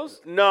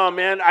exposed? No,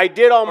 man. I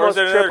did almost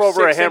trip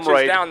over a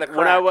hemorrhoid. Down the crack?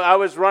 When I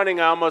was running,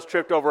 I almost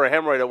tripped over a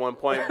hemorrhoid at one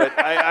point, but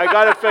I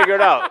got it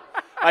figured out.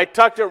 I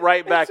tucked it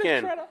right back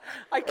in. Incredible.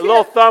 A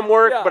little thumb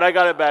work, Yeah. but I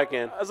got it back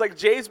in. I was like,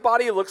 Jay's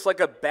body looks like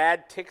a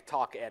bad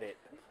TikTok edit.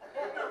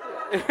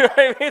 You know what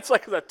I mean? It's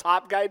like the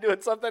top guy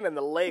doing something, and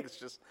the legs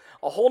just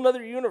a whole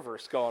nother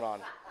universe going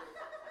on.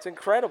 It's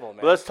incredible,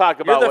 man. Let's talk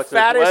about You're the what's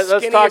fattest,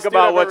 let's skinniest talk dude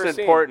about I've what's ever seen.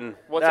 important.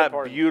 What's that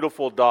important?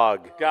 beautiful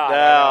dog. God,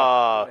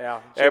 Ah, yeah,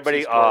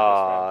 everybody, Gypsy's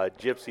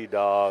gorgeous, gypsy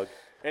dog.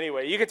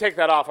 Anyway, you can take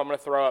that off. I'm gonna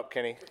throw up,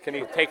 Kenny. Can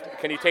you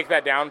take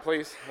that down,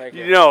 please? Thank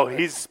you. You know,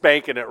 he's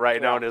spanking it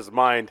right now in his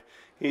mind.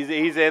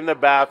 He's in the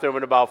bathroom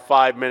in about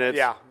 5 minutes.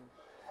 Yeah.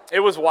 It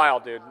was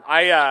wild, dude.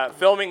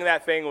 Filming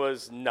that thing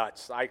was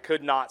nuts. I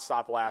could not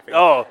stop laughing.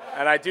 Oh.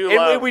 And I do And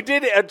love... we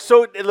did it.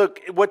 So,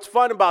 look, what's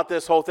fun about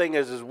this whole thing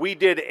is we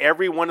did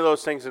every one of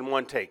those things in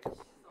one take.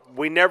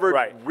 We never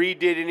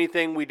redid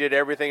anything. We did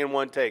everything in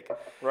one take.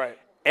 Right.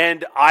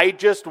 And I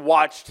just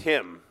watched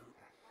him.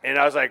 And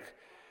I was like,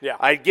 Yeah.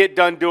 I'd get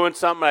done doing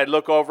something. I'd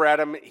look over at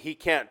him. He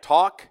can't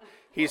talk.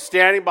 He's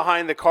standing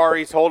behind the car.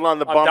 He's holding on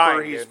the bumper.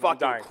 dying, He's dude. I'm fucking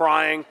dying.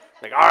 crying.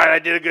 Like, all right, I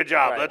did a good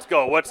job. Right. Let's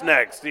go. What's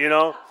next? You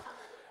know?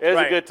 It was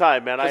a Right. good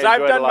time, man. Because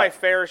I've done my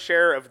fair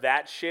share of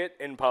that shit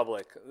in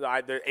public.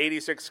 The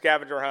 86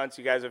 scavenger hunts.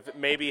 You guys have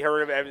maybe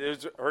heard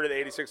of the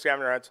 86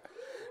 scavenger hunts.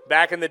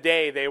 Back in the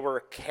day, they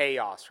were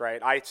chaos,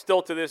 right? I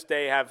still to this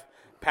day have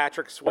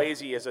Patrick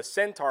Swayze as a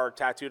centaur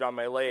tattooed on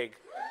my leg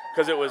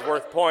because it was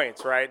worth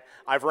points, right?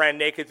 I've ran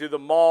naked through the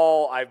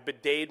mall. I've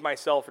bedayed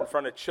myself in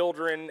front of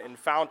children in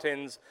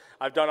fountains.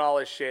 I've done all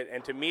this shit.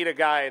 And to meet a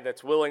guy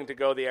that's willing to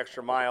go the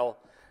extra mile,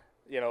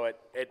 you know,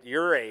 at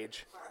your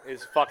age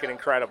is fucking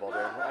incredible,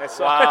 dude.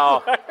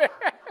 Wow.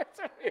 It's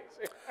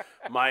amazing.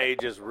 My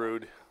age is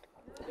rude.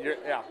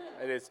 Yeah,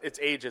 it is. It's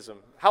ageism.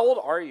 How old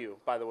are you,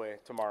 by the way,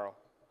 tomorrow?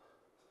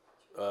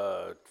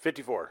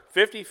 54.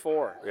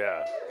 54.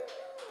 Yeah.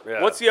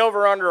 What's the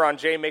over-under on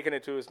Jay making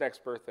it to his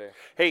next birthday?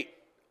 Hey,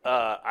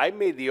 I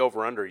made the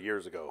over-under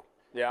years ago.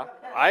 Yeah?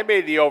 I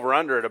made the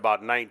over-under at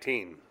about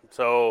 19.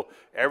 So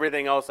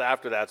everything else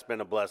after that's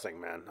been a blessing,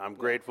 man. I'm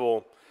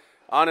grateful.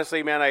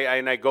 Honestly, man,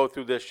 I go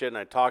through this shit and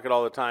I talk it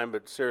all the time,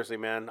 but seriously,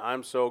 man,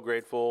 I'm so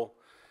grateful.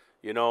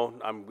 You know,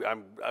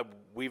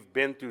 we've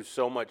been through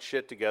so much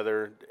shit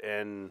together,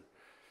 and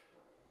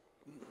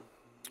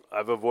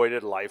I've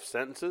avoided life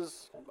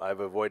sentences. I've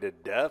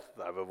avoided death.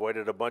 I've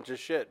avoided a bunch of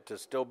shit to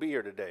still be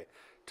here today,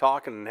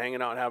 talking and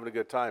hanging out and having a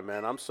good time,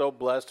 man. I'm so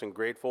blessed and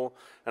grateful,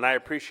 and I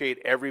appreciate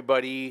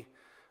everybody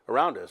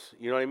around us.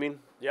 You know what I mean?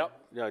 Yep.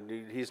 Yeah,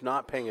 he's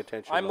not paying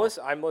attention. I'm though.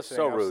 I'm listening.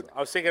 So rude. I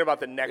was thinking about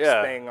the next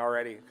Yeah. thing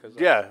already.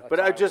 Yeah, but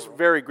I'm just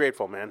very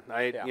grateful, man.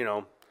 You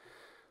know,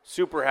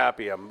 super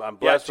happy. I'm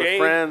blessed with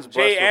friends.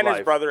 Jay blessed and with his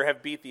life. brother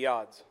have beat the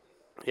odds.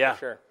 Yeah. For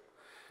sure.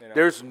 You know?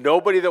 There's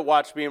nobody that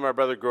watched me and my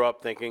brother grow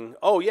up thinking,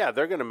 oh, yeah,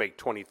 they're going to make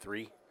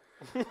 23.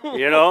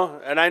 You know?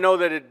 And I know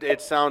that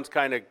it sounds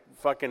kind of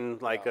fucking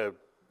like a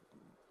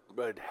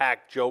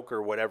hack joke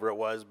or whatever it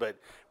was, but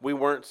we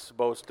weren't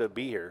supposed to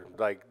be here.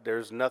 Like,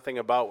 there's nothing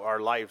about our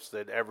lives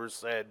that ever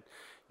said,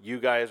 you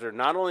guys are,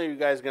 not only are you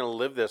guys going to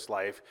live this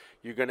life,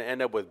 you're going to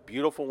end up with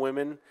beautiful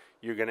women,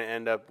 you're going to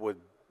end up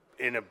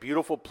in a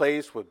beautiful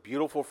place with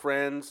beautiful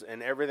friends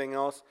and everything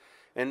else.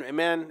 And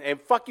man, and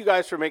fuck you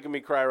guys for making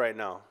me cry right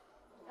now.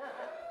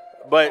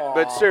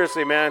 But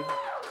seriously, man,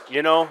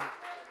 you know,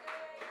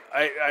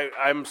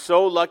 I'm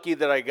so lucky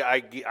that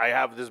I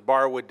have this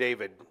bar with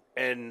David,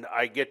 and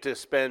I get to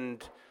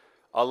spend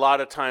a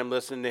lot of time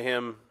listening to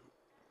him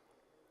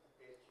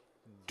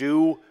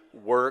do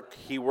work.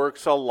 He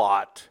works a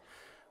lot,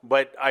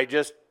 but I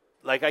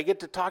get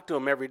to talk to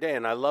him every day,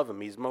 and I love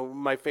him. He's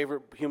my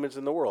favorite humans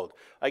in the world.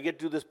 I get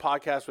to do this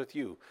podcast with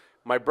you.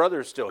 My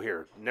brother's still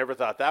here. Never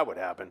thought that would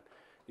happen.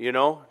 You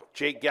know,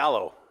 Jake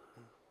Gallo.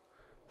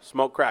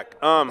 Smoke crack.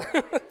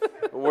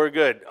 We're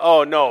good.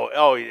 Oh, no.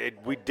 Oh,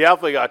 we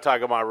definitely got to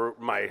talk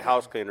about my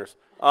house cleaners.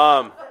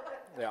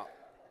 Yeah.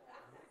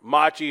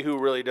 Machi, who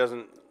really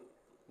doesn't,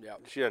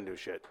 she doesn't do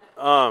shit.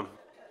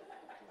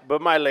 But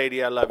my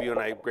lady, I love you, and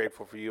I'm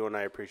grateful for you, and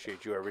I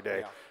appreciate you every day.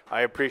 Yeah.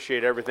 I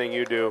appreciate everything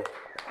you do.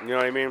 You know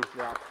what I mean?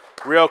 Yeah.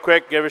 Real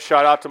quick, give a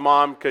shout out to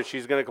Mom, because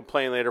she's going to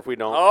complain later if we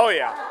don't. Oh,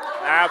 yeah.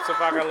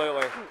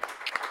 Absolutely.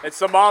 It's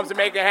the moms that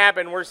make it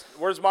happen.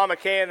 Where's Mama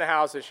Kay in the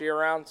house? Is she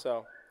around?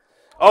 So.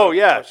 Oh,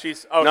 yeah.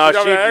 She's over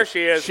there.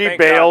 She is. She Thank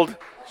bailed. God.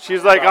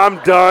 She's like,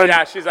 I'm done.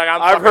 Yeah, she's like,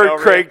 I've heard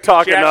Craig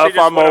talk enough.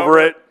 I'm over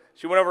it.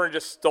 She went over and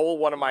just stole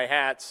one of my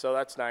hats, so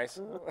that's nice.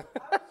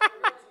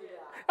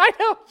 I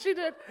know, she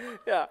did.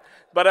 Yeah.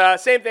 But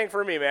same thing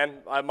for me, man.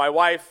 My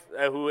wife,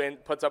 who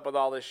puts up with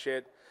all this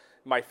shit,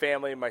 my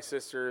family, my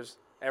sisters,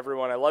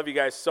 everyone. I love you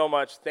guys so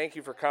much. Thank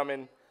you for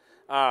coming.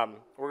 We're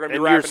going to be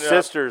and wrapping your it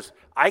sisters.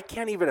 I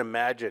can't even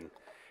imagine.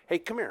 Hey,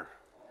 come here.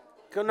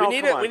 No,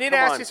 we need to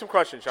ask you some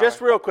questions, Sean.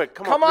 Just real quick.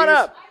 Come on please.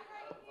 up.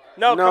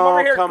 No, come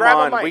over here. Grab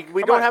on. a mic.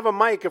 We don't have a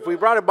mic. If we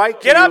brought a mic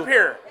to Get you, up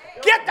here.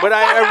 Get the But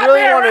fuck I up really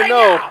here want to right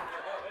know. now.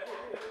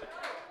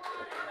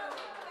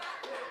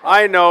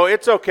 I know.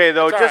 It's okay,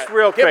 though. It's just all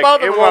right. real Get quick.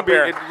 both of It them won't up be.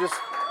 here. It just.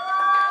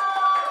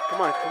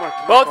 Come on.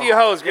 Both of you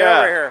hoes, get Yeah.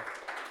 over here.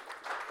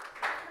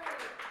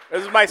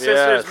 This is my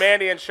sisters, Yes.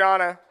 Mandy and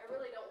Shauna.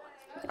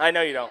 I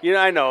know you don't.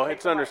 Yeah, I know.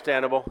 It's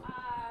understandable.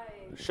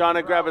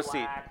 Shauna, grab a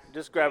seat.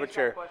 Just grab a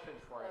chair.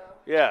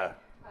 Yeah.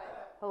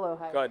 Hello,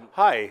 hi. Go ahead.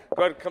 Hi.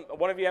 Go ahead. Come,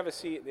 one of you have a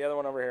seat. The other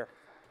one over here.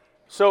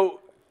 So,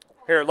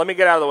 Here, let me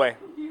get out of the way.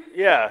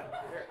 yeah.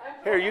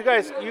 Here, you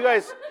guys,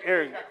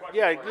 here.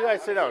 Yeah, you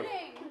guys sit down.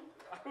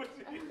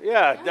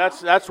 Yeah,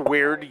 that's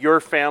weird. Your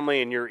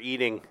family and you're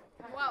eating.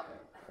 Wow.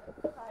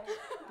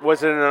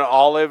 Was it an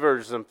olive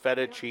or some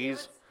feta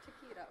cheese?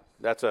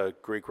 That's a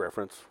Greek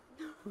reference.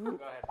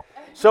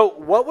 So,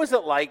 what was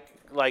it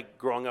like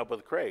growing up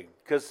with Craig?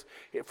 Because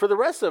for the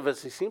rest of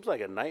us, he seems like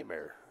a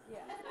nightmare.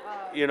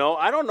 You know,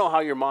 I don't know how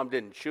your mom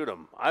didn't shoot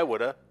him. I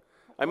woulda.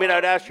 I mean,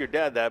 I'd ask your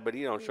dad that, but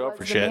he don't show up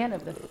for the shit. man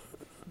of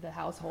the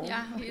household.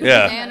 Yeah, he's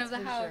Yeah. the man of the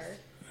That's for house.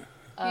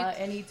 sure.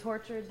 And he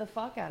tortured the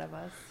fuck out of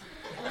us.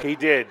 He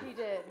did. He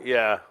did.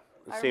 Yeah,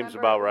 I seems remember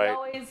about We right.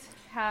 always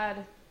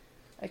had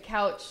a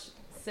couch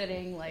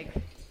sitting like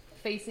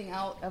facing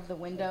out of the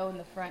window in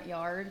the front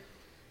yard,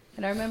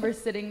 and I remember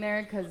sitting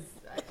there because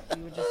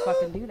we would just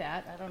fucking do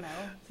that. I don't know.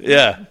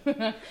 Yeah.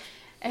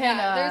 And,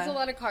 Yeah, there's a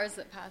lot of cars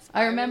that pass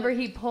by. I remember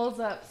he pulls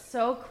up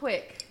so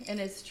quick in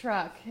his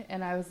truck,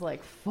 and I was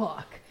like,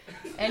 fuck.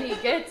 And he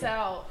gets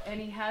out, and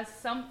he has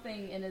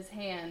something in his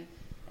hand,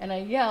 and I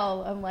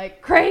yell, I'm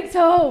like, Craig's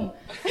home!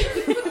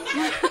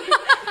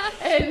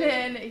 And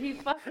then he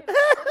fucking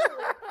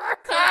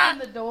on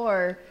the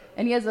door,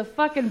 and he has a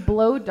fucking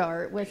blow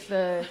dart with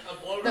the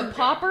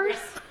poppers,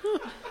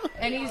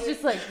 and he's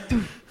just like,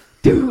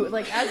 doo,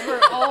 like as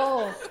we're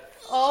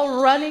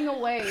all running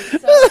away so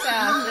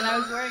fast, and I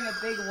was wearing a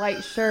big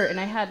white shirt, and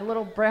I had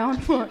little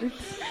brown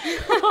marks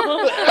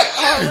all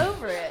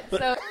over it.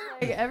 So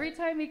like, every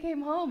time he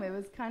came home, it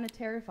was kind of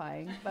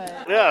terrifying.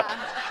 But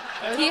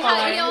Yeah. he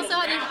also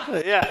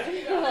had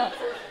Yeah.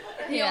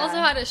 he also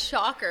had a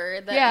shocker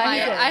that Yeah, he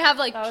did. I have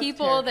like That was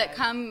people that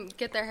terrifying. come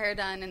get their hair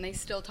done and they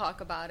still talk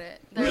about it.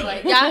 They're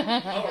like,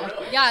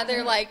 yeah,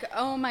 they're like,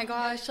 oh my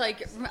gosh,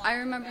 like I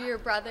remember your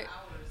brother.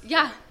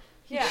 Yeah.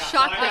 Yeah.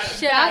 Shocked the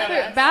shit out of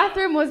us.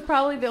 Bathroom was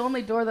probably the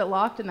only door that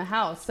locked in the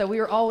house, so we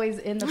were always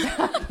in the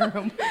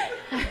bathroom.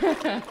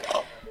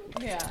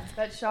 Yeah,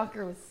 that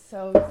shocker was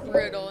so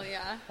Brutal,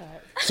 yeah.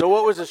 So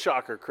what was the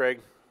shocker, Craig?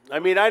 I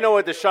mean, I know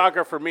what the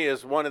shocker for me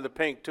is: one in the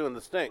pink, two in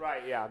the stink.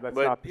 Right, yeah, that's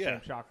But- not the yeah.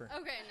 same shocker.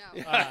 Okay,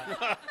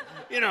 no.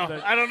 You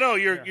know, I don't know.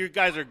 You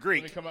guys are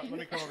Greek. Let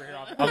me come over here.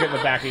 I'll get in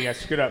the back of you guys.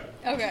 Scoot up.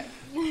 Okay.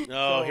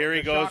 Oh, here he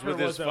The goes shocker with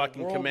his was a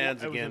fucking World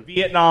commands War- it was again. a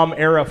Vietnam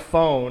era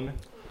phone.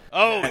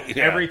 Oh,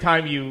 yeah. Every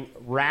time you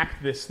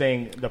racked this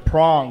thing, the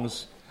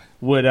prongs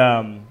would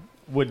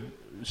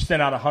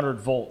send out 100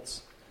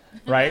 volts,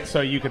 right? So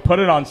you could put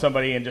it on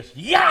somebody and just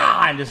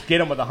get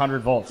them with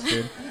 100 volts,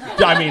 dude.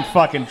 I mean,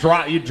 fucking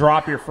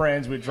drop your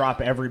friends, we'd drop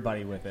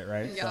everybody with it,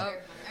 right? So, Yup.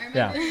 I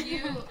yeah.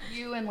 remember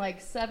you and like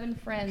 7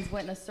 friends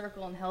went in a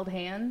circle and held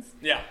hands.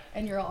 Yeah.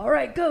 And you're all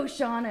right, go,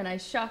 Sean. And I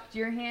shocked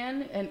your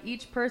hand, and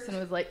each person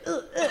was like,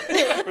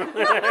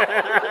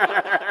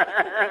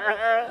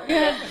 We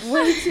had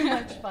way too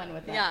much fun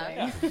with that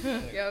Yeah.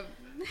 thing. Yep.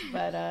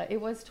 But it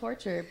was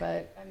torture.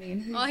 But I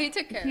mean, Well, he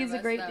took care he's of a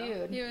us, great though.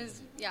 dude. He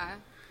was, yeah.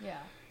 Yeah.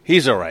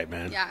 He's all right,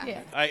 man. Yeah.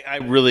 Yeah. I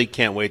really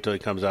can't wait till he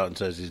comes out and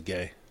says he's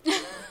gay.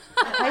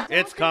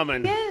 It's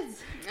coming.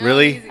 Kids.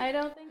 Really? easy. I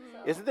don't think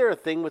so. Isn't there a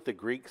thing with the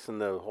Greeks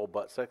and the whole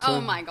butt sex? Oh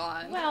thing? my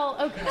God. Well,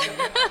 okay.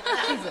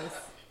 Jesus.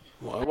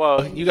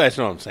 Well, you guys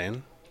know what I'm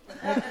saying.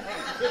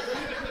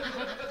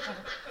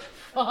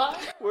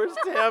 Where's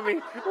Tammy?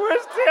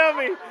 Where's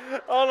Tammy?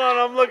 Hold on,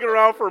 I'm looking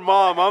around for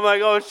Mom. I'm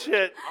like, oh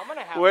shit. I'm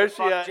gonna have Where's to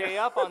she fuck at? Jay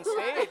up on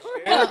stage,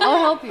 dude. I'll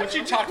help you.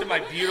 You talk to my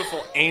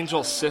beautiful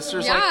angel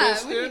sisters Yeah. like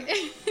this, dude.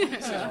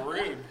 This is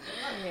rude.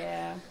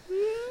 Yeah.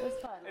 It was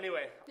fun.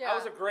 Anyway, Yeah. I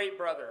was a great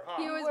brother,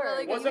 huh? He was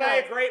really good. Wasn't I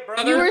a great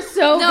brother? You were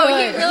so No,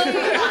 good.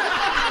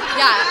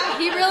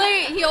 he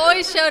really, he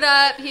always showed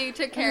up. He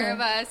took care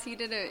of us. He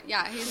did it.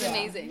 Yeah, he's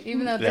amazing.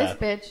 Even though Yeah. this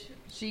bitch,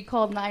 she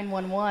called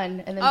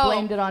 911 and then Oh.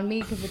 blamed it on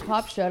me because the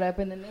cops showed up,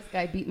 and then this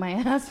guy beat my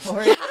ass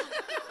for it.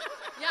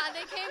 Yeah, they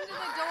came to the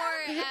door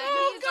and he's like,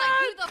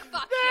 "Who the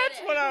fuck did That's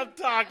it?" what I'm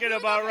talking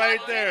about right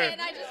there. And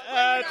I just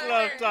That's pointed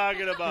what over. I'm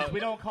talking about. We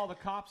don't call the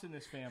cops in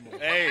this family.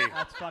 Hey.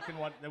 That's fucking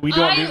what we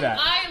don't do that.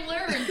 I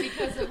learned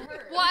because of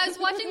her. Well, I was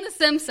watching The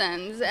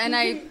Simpsons and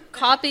I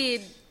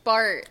copied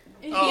Bart.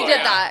 He did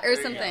that or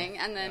something,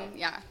 and then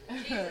yeah.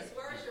 Jesus,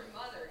 where's your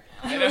mother?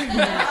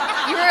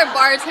 You were a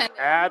bartender.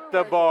 At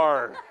the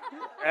bar.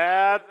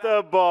 At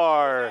the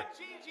bar.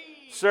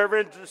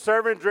 Serving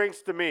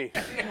drinks to me.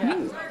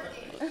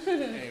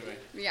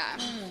 Yeah.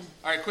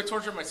 All right, quit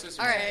torturing my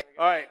sister. All right.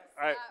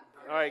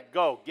 All right,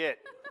 go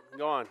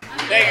on.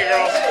 Thank you,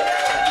 girls.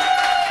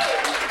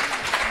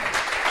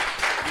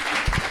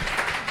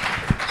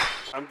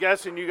 I'm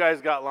guessing you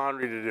guys got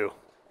laundry to do.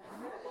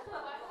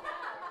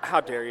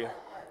 How dare you?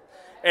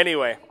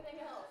 Anyway,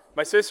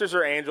 my sisters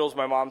are angels.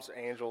 My mom's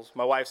angels.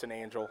 My wife's an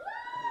angel.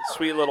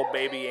 Sweet little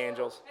baby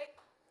angels.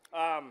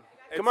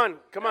 Come on,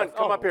 come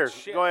up here.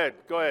 Shit. Go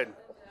ahead.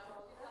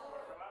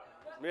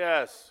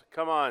 Yes,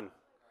 come on.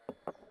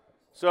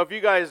 So if you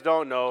guys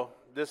don't know,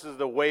 this is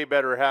the way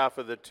better half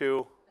of the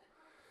two.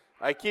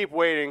 I keep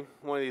waiting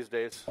one of these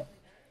days.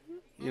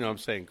 You know what I'm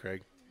saying,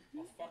 Craig.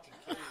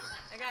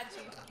 I got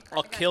you.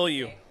 I'll kill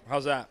you.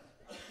 How's that?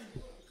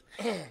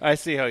 I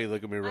see how you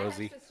look at me, I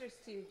Rosie. have sisters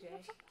too,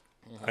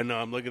 Jay. I know,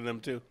 I'm looking at them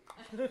too.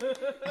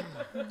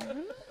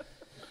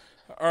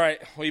 All right.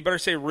 Well, you better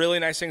say really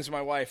nice things to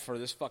my wife, or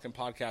this fucking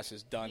podcast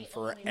is done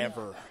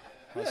forever.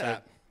 How's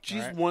that?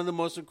 She's All right. one of the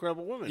most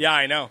incredible women. Yeah,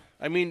 I know.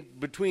 I mean,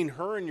 between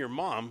her and your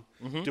mom,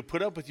 to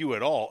put up with you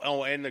at all.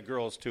 Oh, and the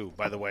girls too,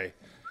 by the way.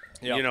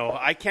 Yep. You know,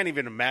 I can't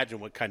even imagine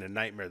what kind of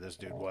nightmare this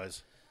dude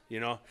was. You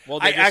know, Well,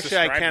 I they just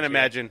described can't it to you.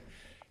 imagine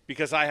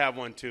because I have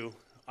one too.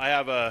 I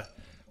have a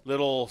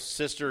little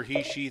sister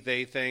he, she,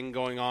 they thing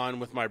going on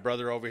with my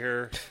brother over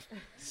here.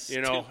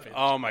 You know,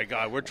 oh my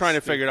God, we're trying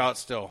to figure it out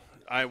still.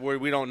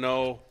 We don't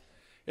know.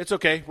 It's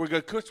okay. We're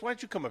good. Chris, why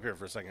don't you come up here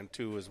for a second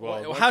too as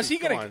well? Well, Why how's don't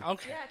he you- going to? come on.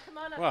 Okay. Yeah, come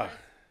on up. Wow. Chris.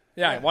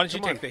 Yeah, why don't you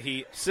Come on. take the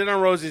heat? Sit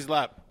on Rosie's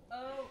lap.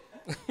 Oh,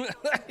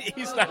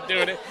 He's not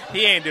doing it.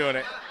 He ain't doing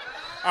it.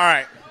 All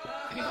right.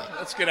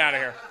 Let's get out of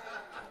here.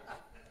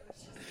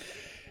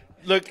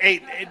 Look,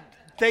 hey,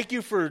 thank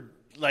you for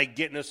like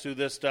getting us through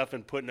this stuff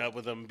and putting up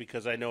with them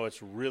because I know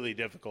it's really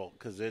difficult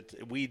because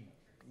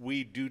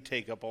we do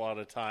take up a lot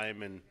of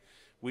time and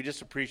we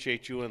just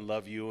appreciate you and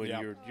love you and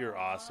Yep. you're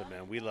awesome,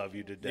 man. We love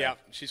you to death. Yeah,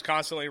 she's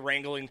constantly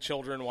wrangling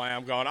children while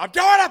I'm going, I'm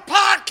doing a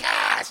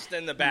podcast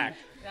in the back.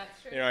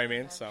 that's true. You know what I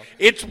mean? So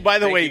It's by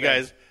the Thank way, you, you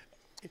guys,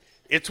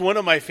 it's one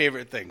of my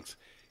favorite things.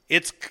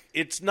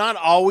 It's not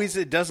always,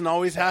 it doesn't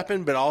always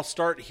happen, but I'll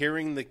start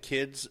hearing the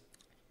kids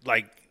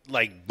like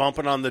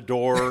bumping on the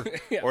door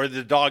or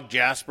the dog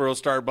Jasper will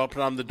start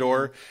bumping on the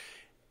door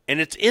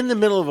and it's in the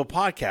middle of a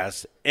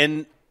podcast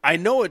and I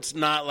know it's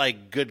not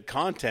like good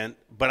content,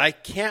 but I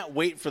can't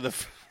wait for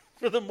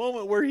the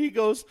moment where he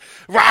goes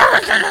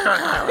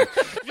because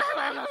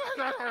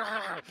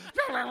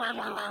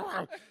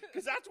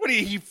that's what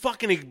he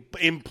fucking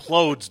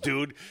implodes,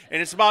 dude.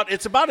 And it's about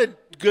a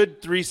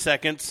good 3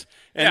 seconds,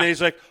 and then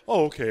he's like,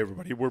 "Oh, okay,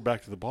 everybody, we're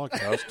back to the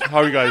podcast. How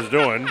are you guys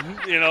doing?"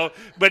 You know.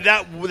 But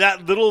that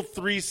little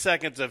 3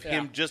 seconds of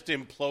him just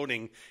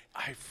imploding,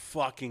 I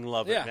fucking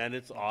love it, man.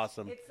 It's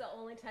awesome. It's the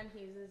only time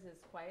he uses his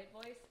quiet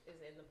voice is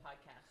in the podcast.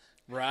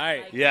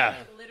 Right. Like, Yeah.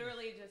 He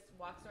literally just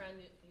walks around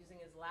using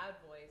his loud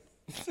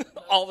voice.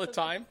 all the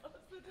time.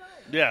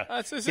 Yeah,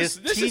 This his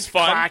is teeth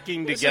fun.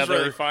 clacking This is together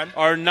really fun.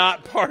 are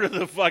not part of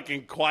the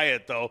fucking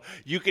quiet, though.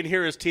 You can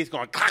hear his teeth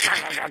going.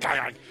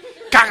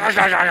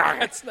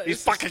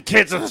 These fucking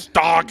kids and this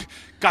dog.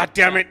 God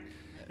damn it!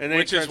 And then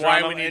Which he is turns why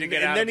around we need to and-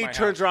 get and out then of he my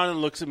turns house. around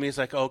and looks at me. He's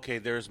like, "Okay,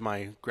 there's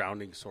my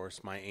grounding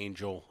source, my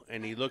angel."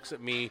 And he looks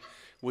at me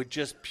with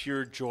just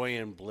pure joy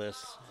and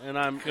bliss. And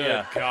I'm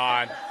Good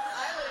God. I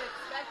would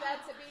expect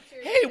that to be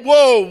true. Hey,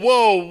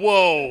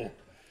 whoa!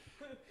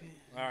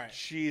 All right.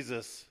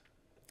 Jesus.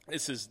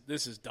 This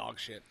is dog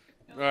shit.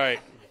 All right.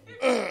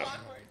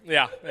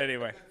 Yeah,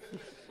 anyway.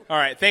 All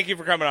right, thank you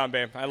for coming on,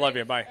 babe. I love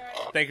you. Bye.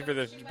 Thank you for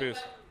the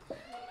boost.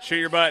 Shoot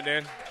your butt,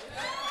 dude.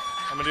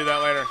 I'm going to do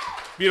that later.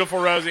 Beautiful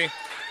Rosie.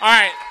 All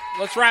right,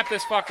 let's wrap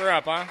this fucker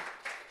up, huh?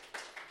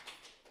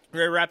 You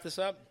ready to wrap this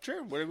up?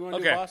 Sure. Whatever you want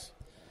to Okay. do,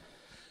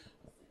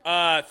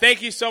 boss.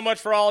 Thank you so much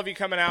for all of you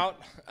coming out.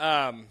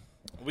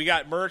 We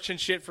got merch and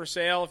shit for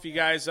sale. If you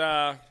guys,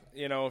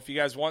 if you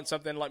guys want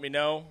something, let me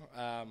know.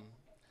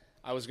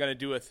 I was going to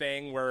do a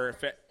thing where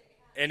if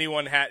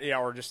anyone had,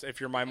 or just if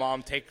you're my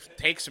mom,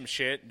 take some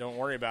shit. Don't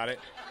worry about it.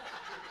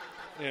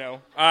 We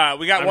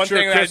got I'm one sure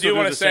thing that I Chris do will do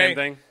want the to same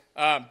say.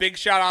 thing. Big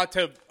shout out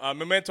to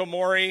Memento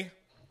Mori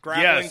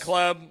Grappling Yes.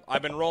 Club.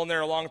 I've been rolling there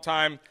a long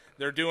time.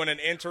 They're doing an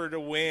enter to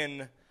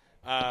win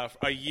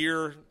a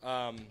year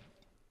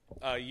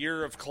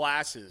of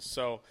classes.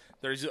 So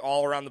there's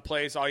all around the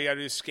place. All you got to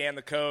do is scan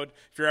the code.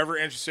 If you're ever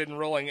interested in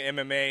rolling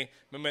MMA,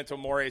 Memento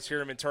Mori is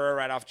here in Ventura,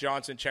 right off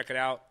Johnson. Check it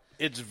out.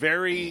 It's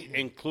very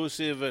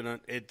inclusive and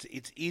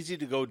it's easy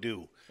to go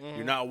do.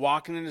 You're not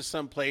walking into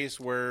some place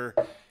where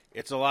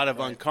it's a lot of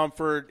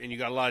uncomfort and you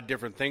got a lot of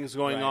different things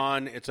going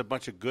on. It's a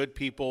bunch of good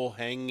people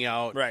hanging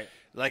out. Right.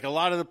 Like a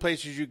lot of the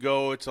places you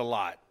go, it's a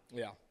lot.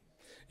 Yeah.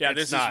 Yeah, It's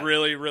this not. is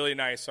really, really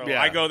nice. So Yeah,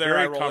 I go there,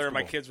 very I roll there,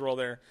 my comfortable. kids roll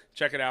there.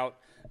 Check it out.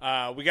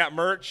 We got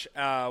merch.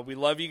 We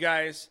love you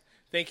guys.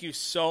 Thank you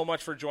so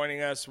much for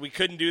joining us. We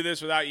couldn't do this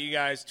without you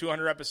guys.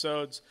 200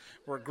 episodes.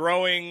 We're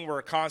growing.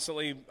 We're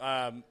constantly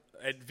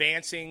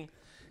advancing.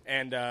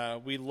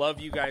 And we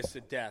love you guys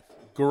to death.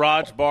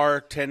 Garage Bar,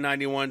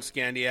 1091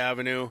 Scandia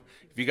Avenue.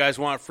 If you guys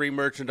want free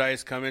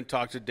merchandise, come in,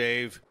 talk to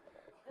Dave.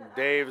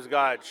 Dave's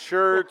got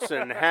shirts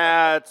and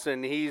hats,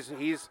 and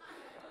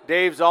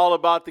Dave's all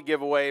about the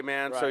giveaway,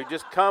 man. So you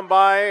just come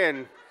by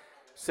and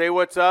say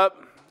what's up.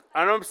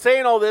 And I'm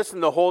saying all this,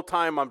 and the whole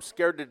time I'm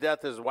scared to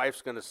death his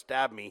wife's going to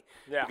stab me.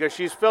 Yeah. Because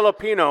she's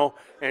Filipino,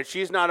 and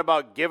she's not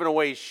about giving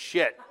away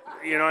shit.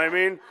 You know what I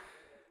mean?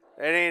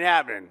 It ain't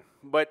happening.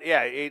 But,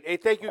 yeah, hey,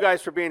 thank you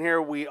guys for being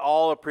here. We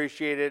all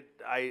appreciate it.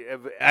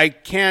 I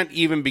can't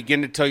even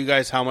begin to tell you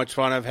guys how much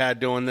fun I've had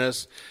doing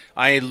this.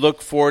 I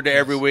look forward to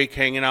every week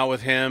hanging out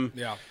with him.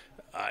 Yeah.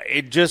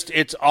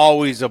 it's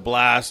always a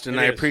blast, and It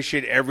I is.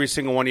 appreciate every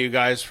single one of you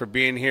guys for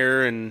being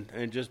here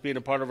and just being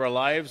a part of our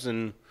lives.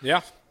 And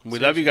Yeah. we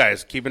love you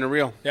guys, keeping it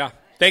real. Yeah.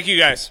 Thank you,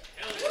 guys.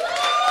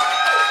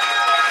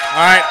 All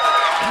right.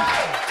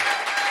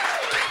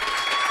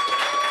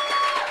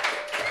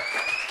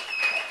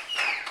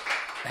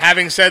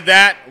 Having said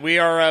that, we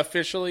are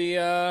officially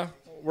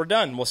we're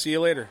done. We'll see you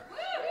later.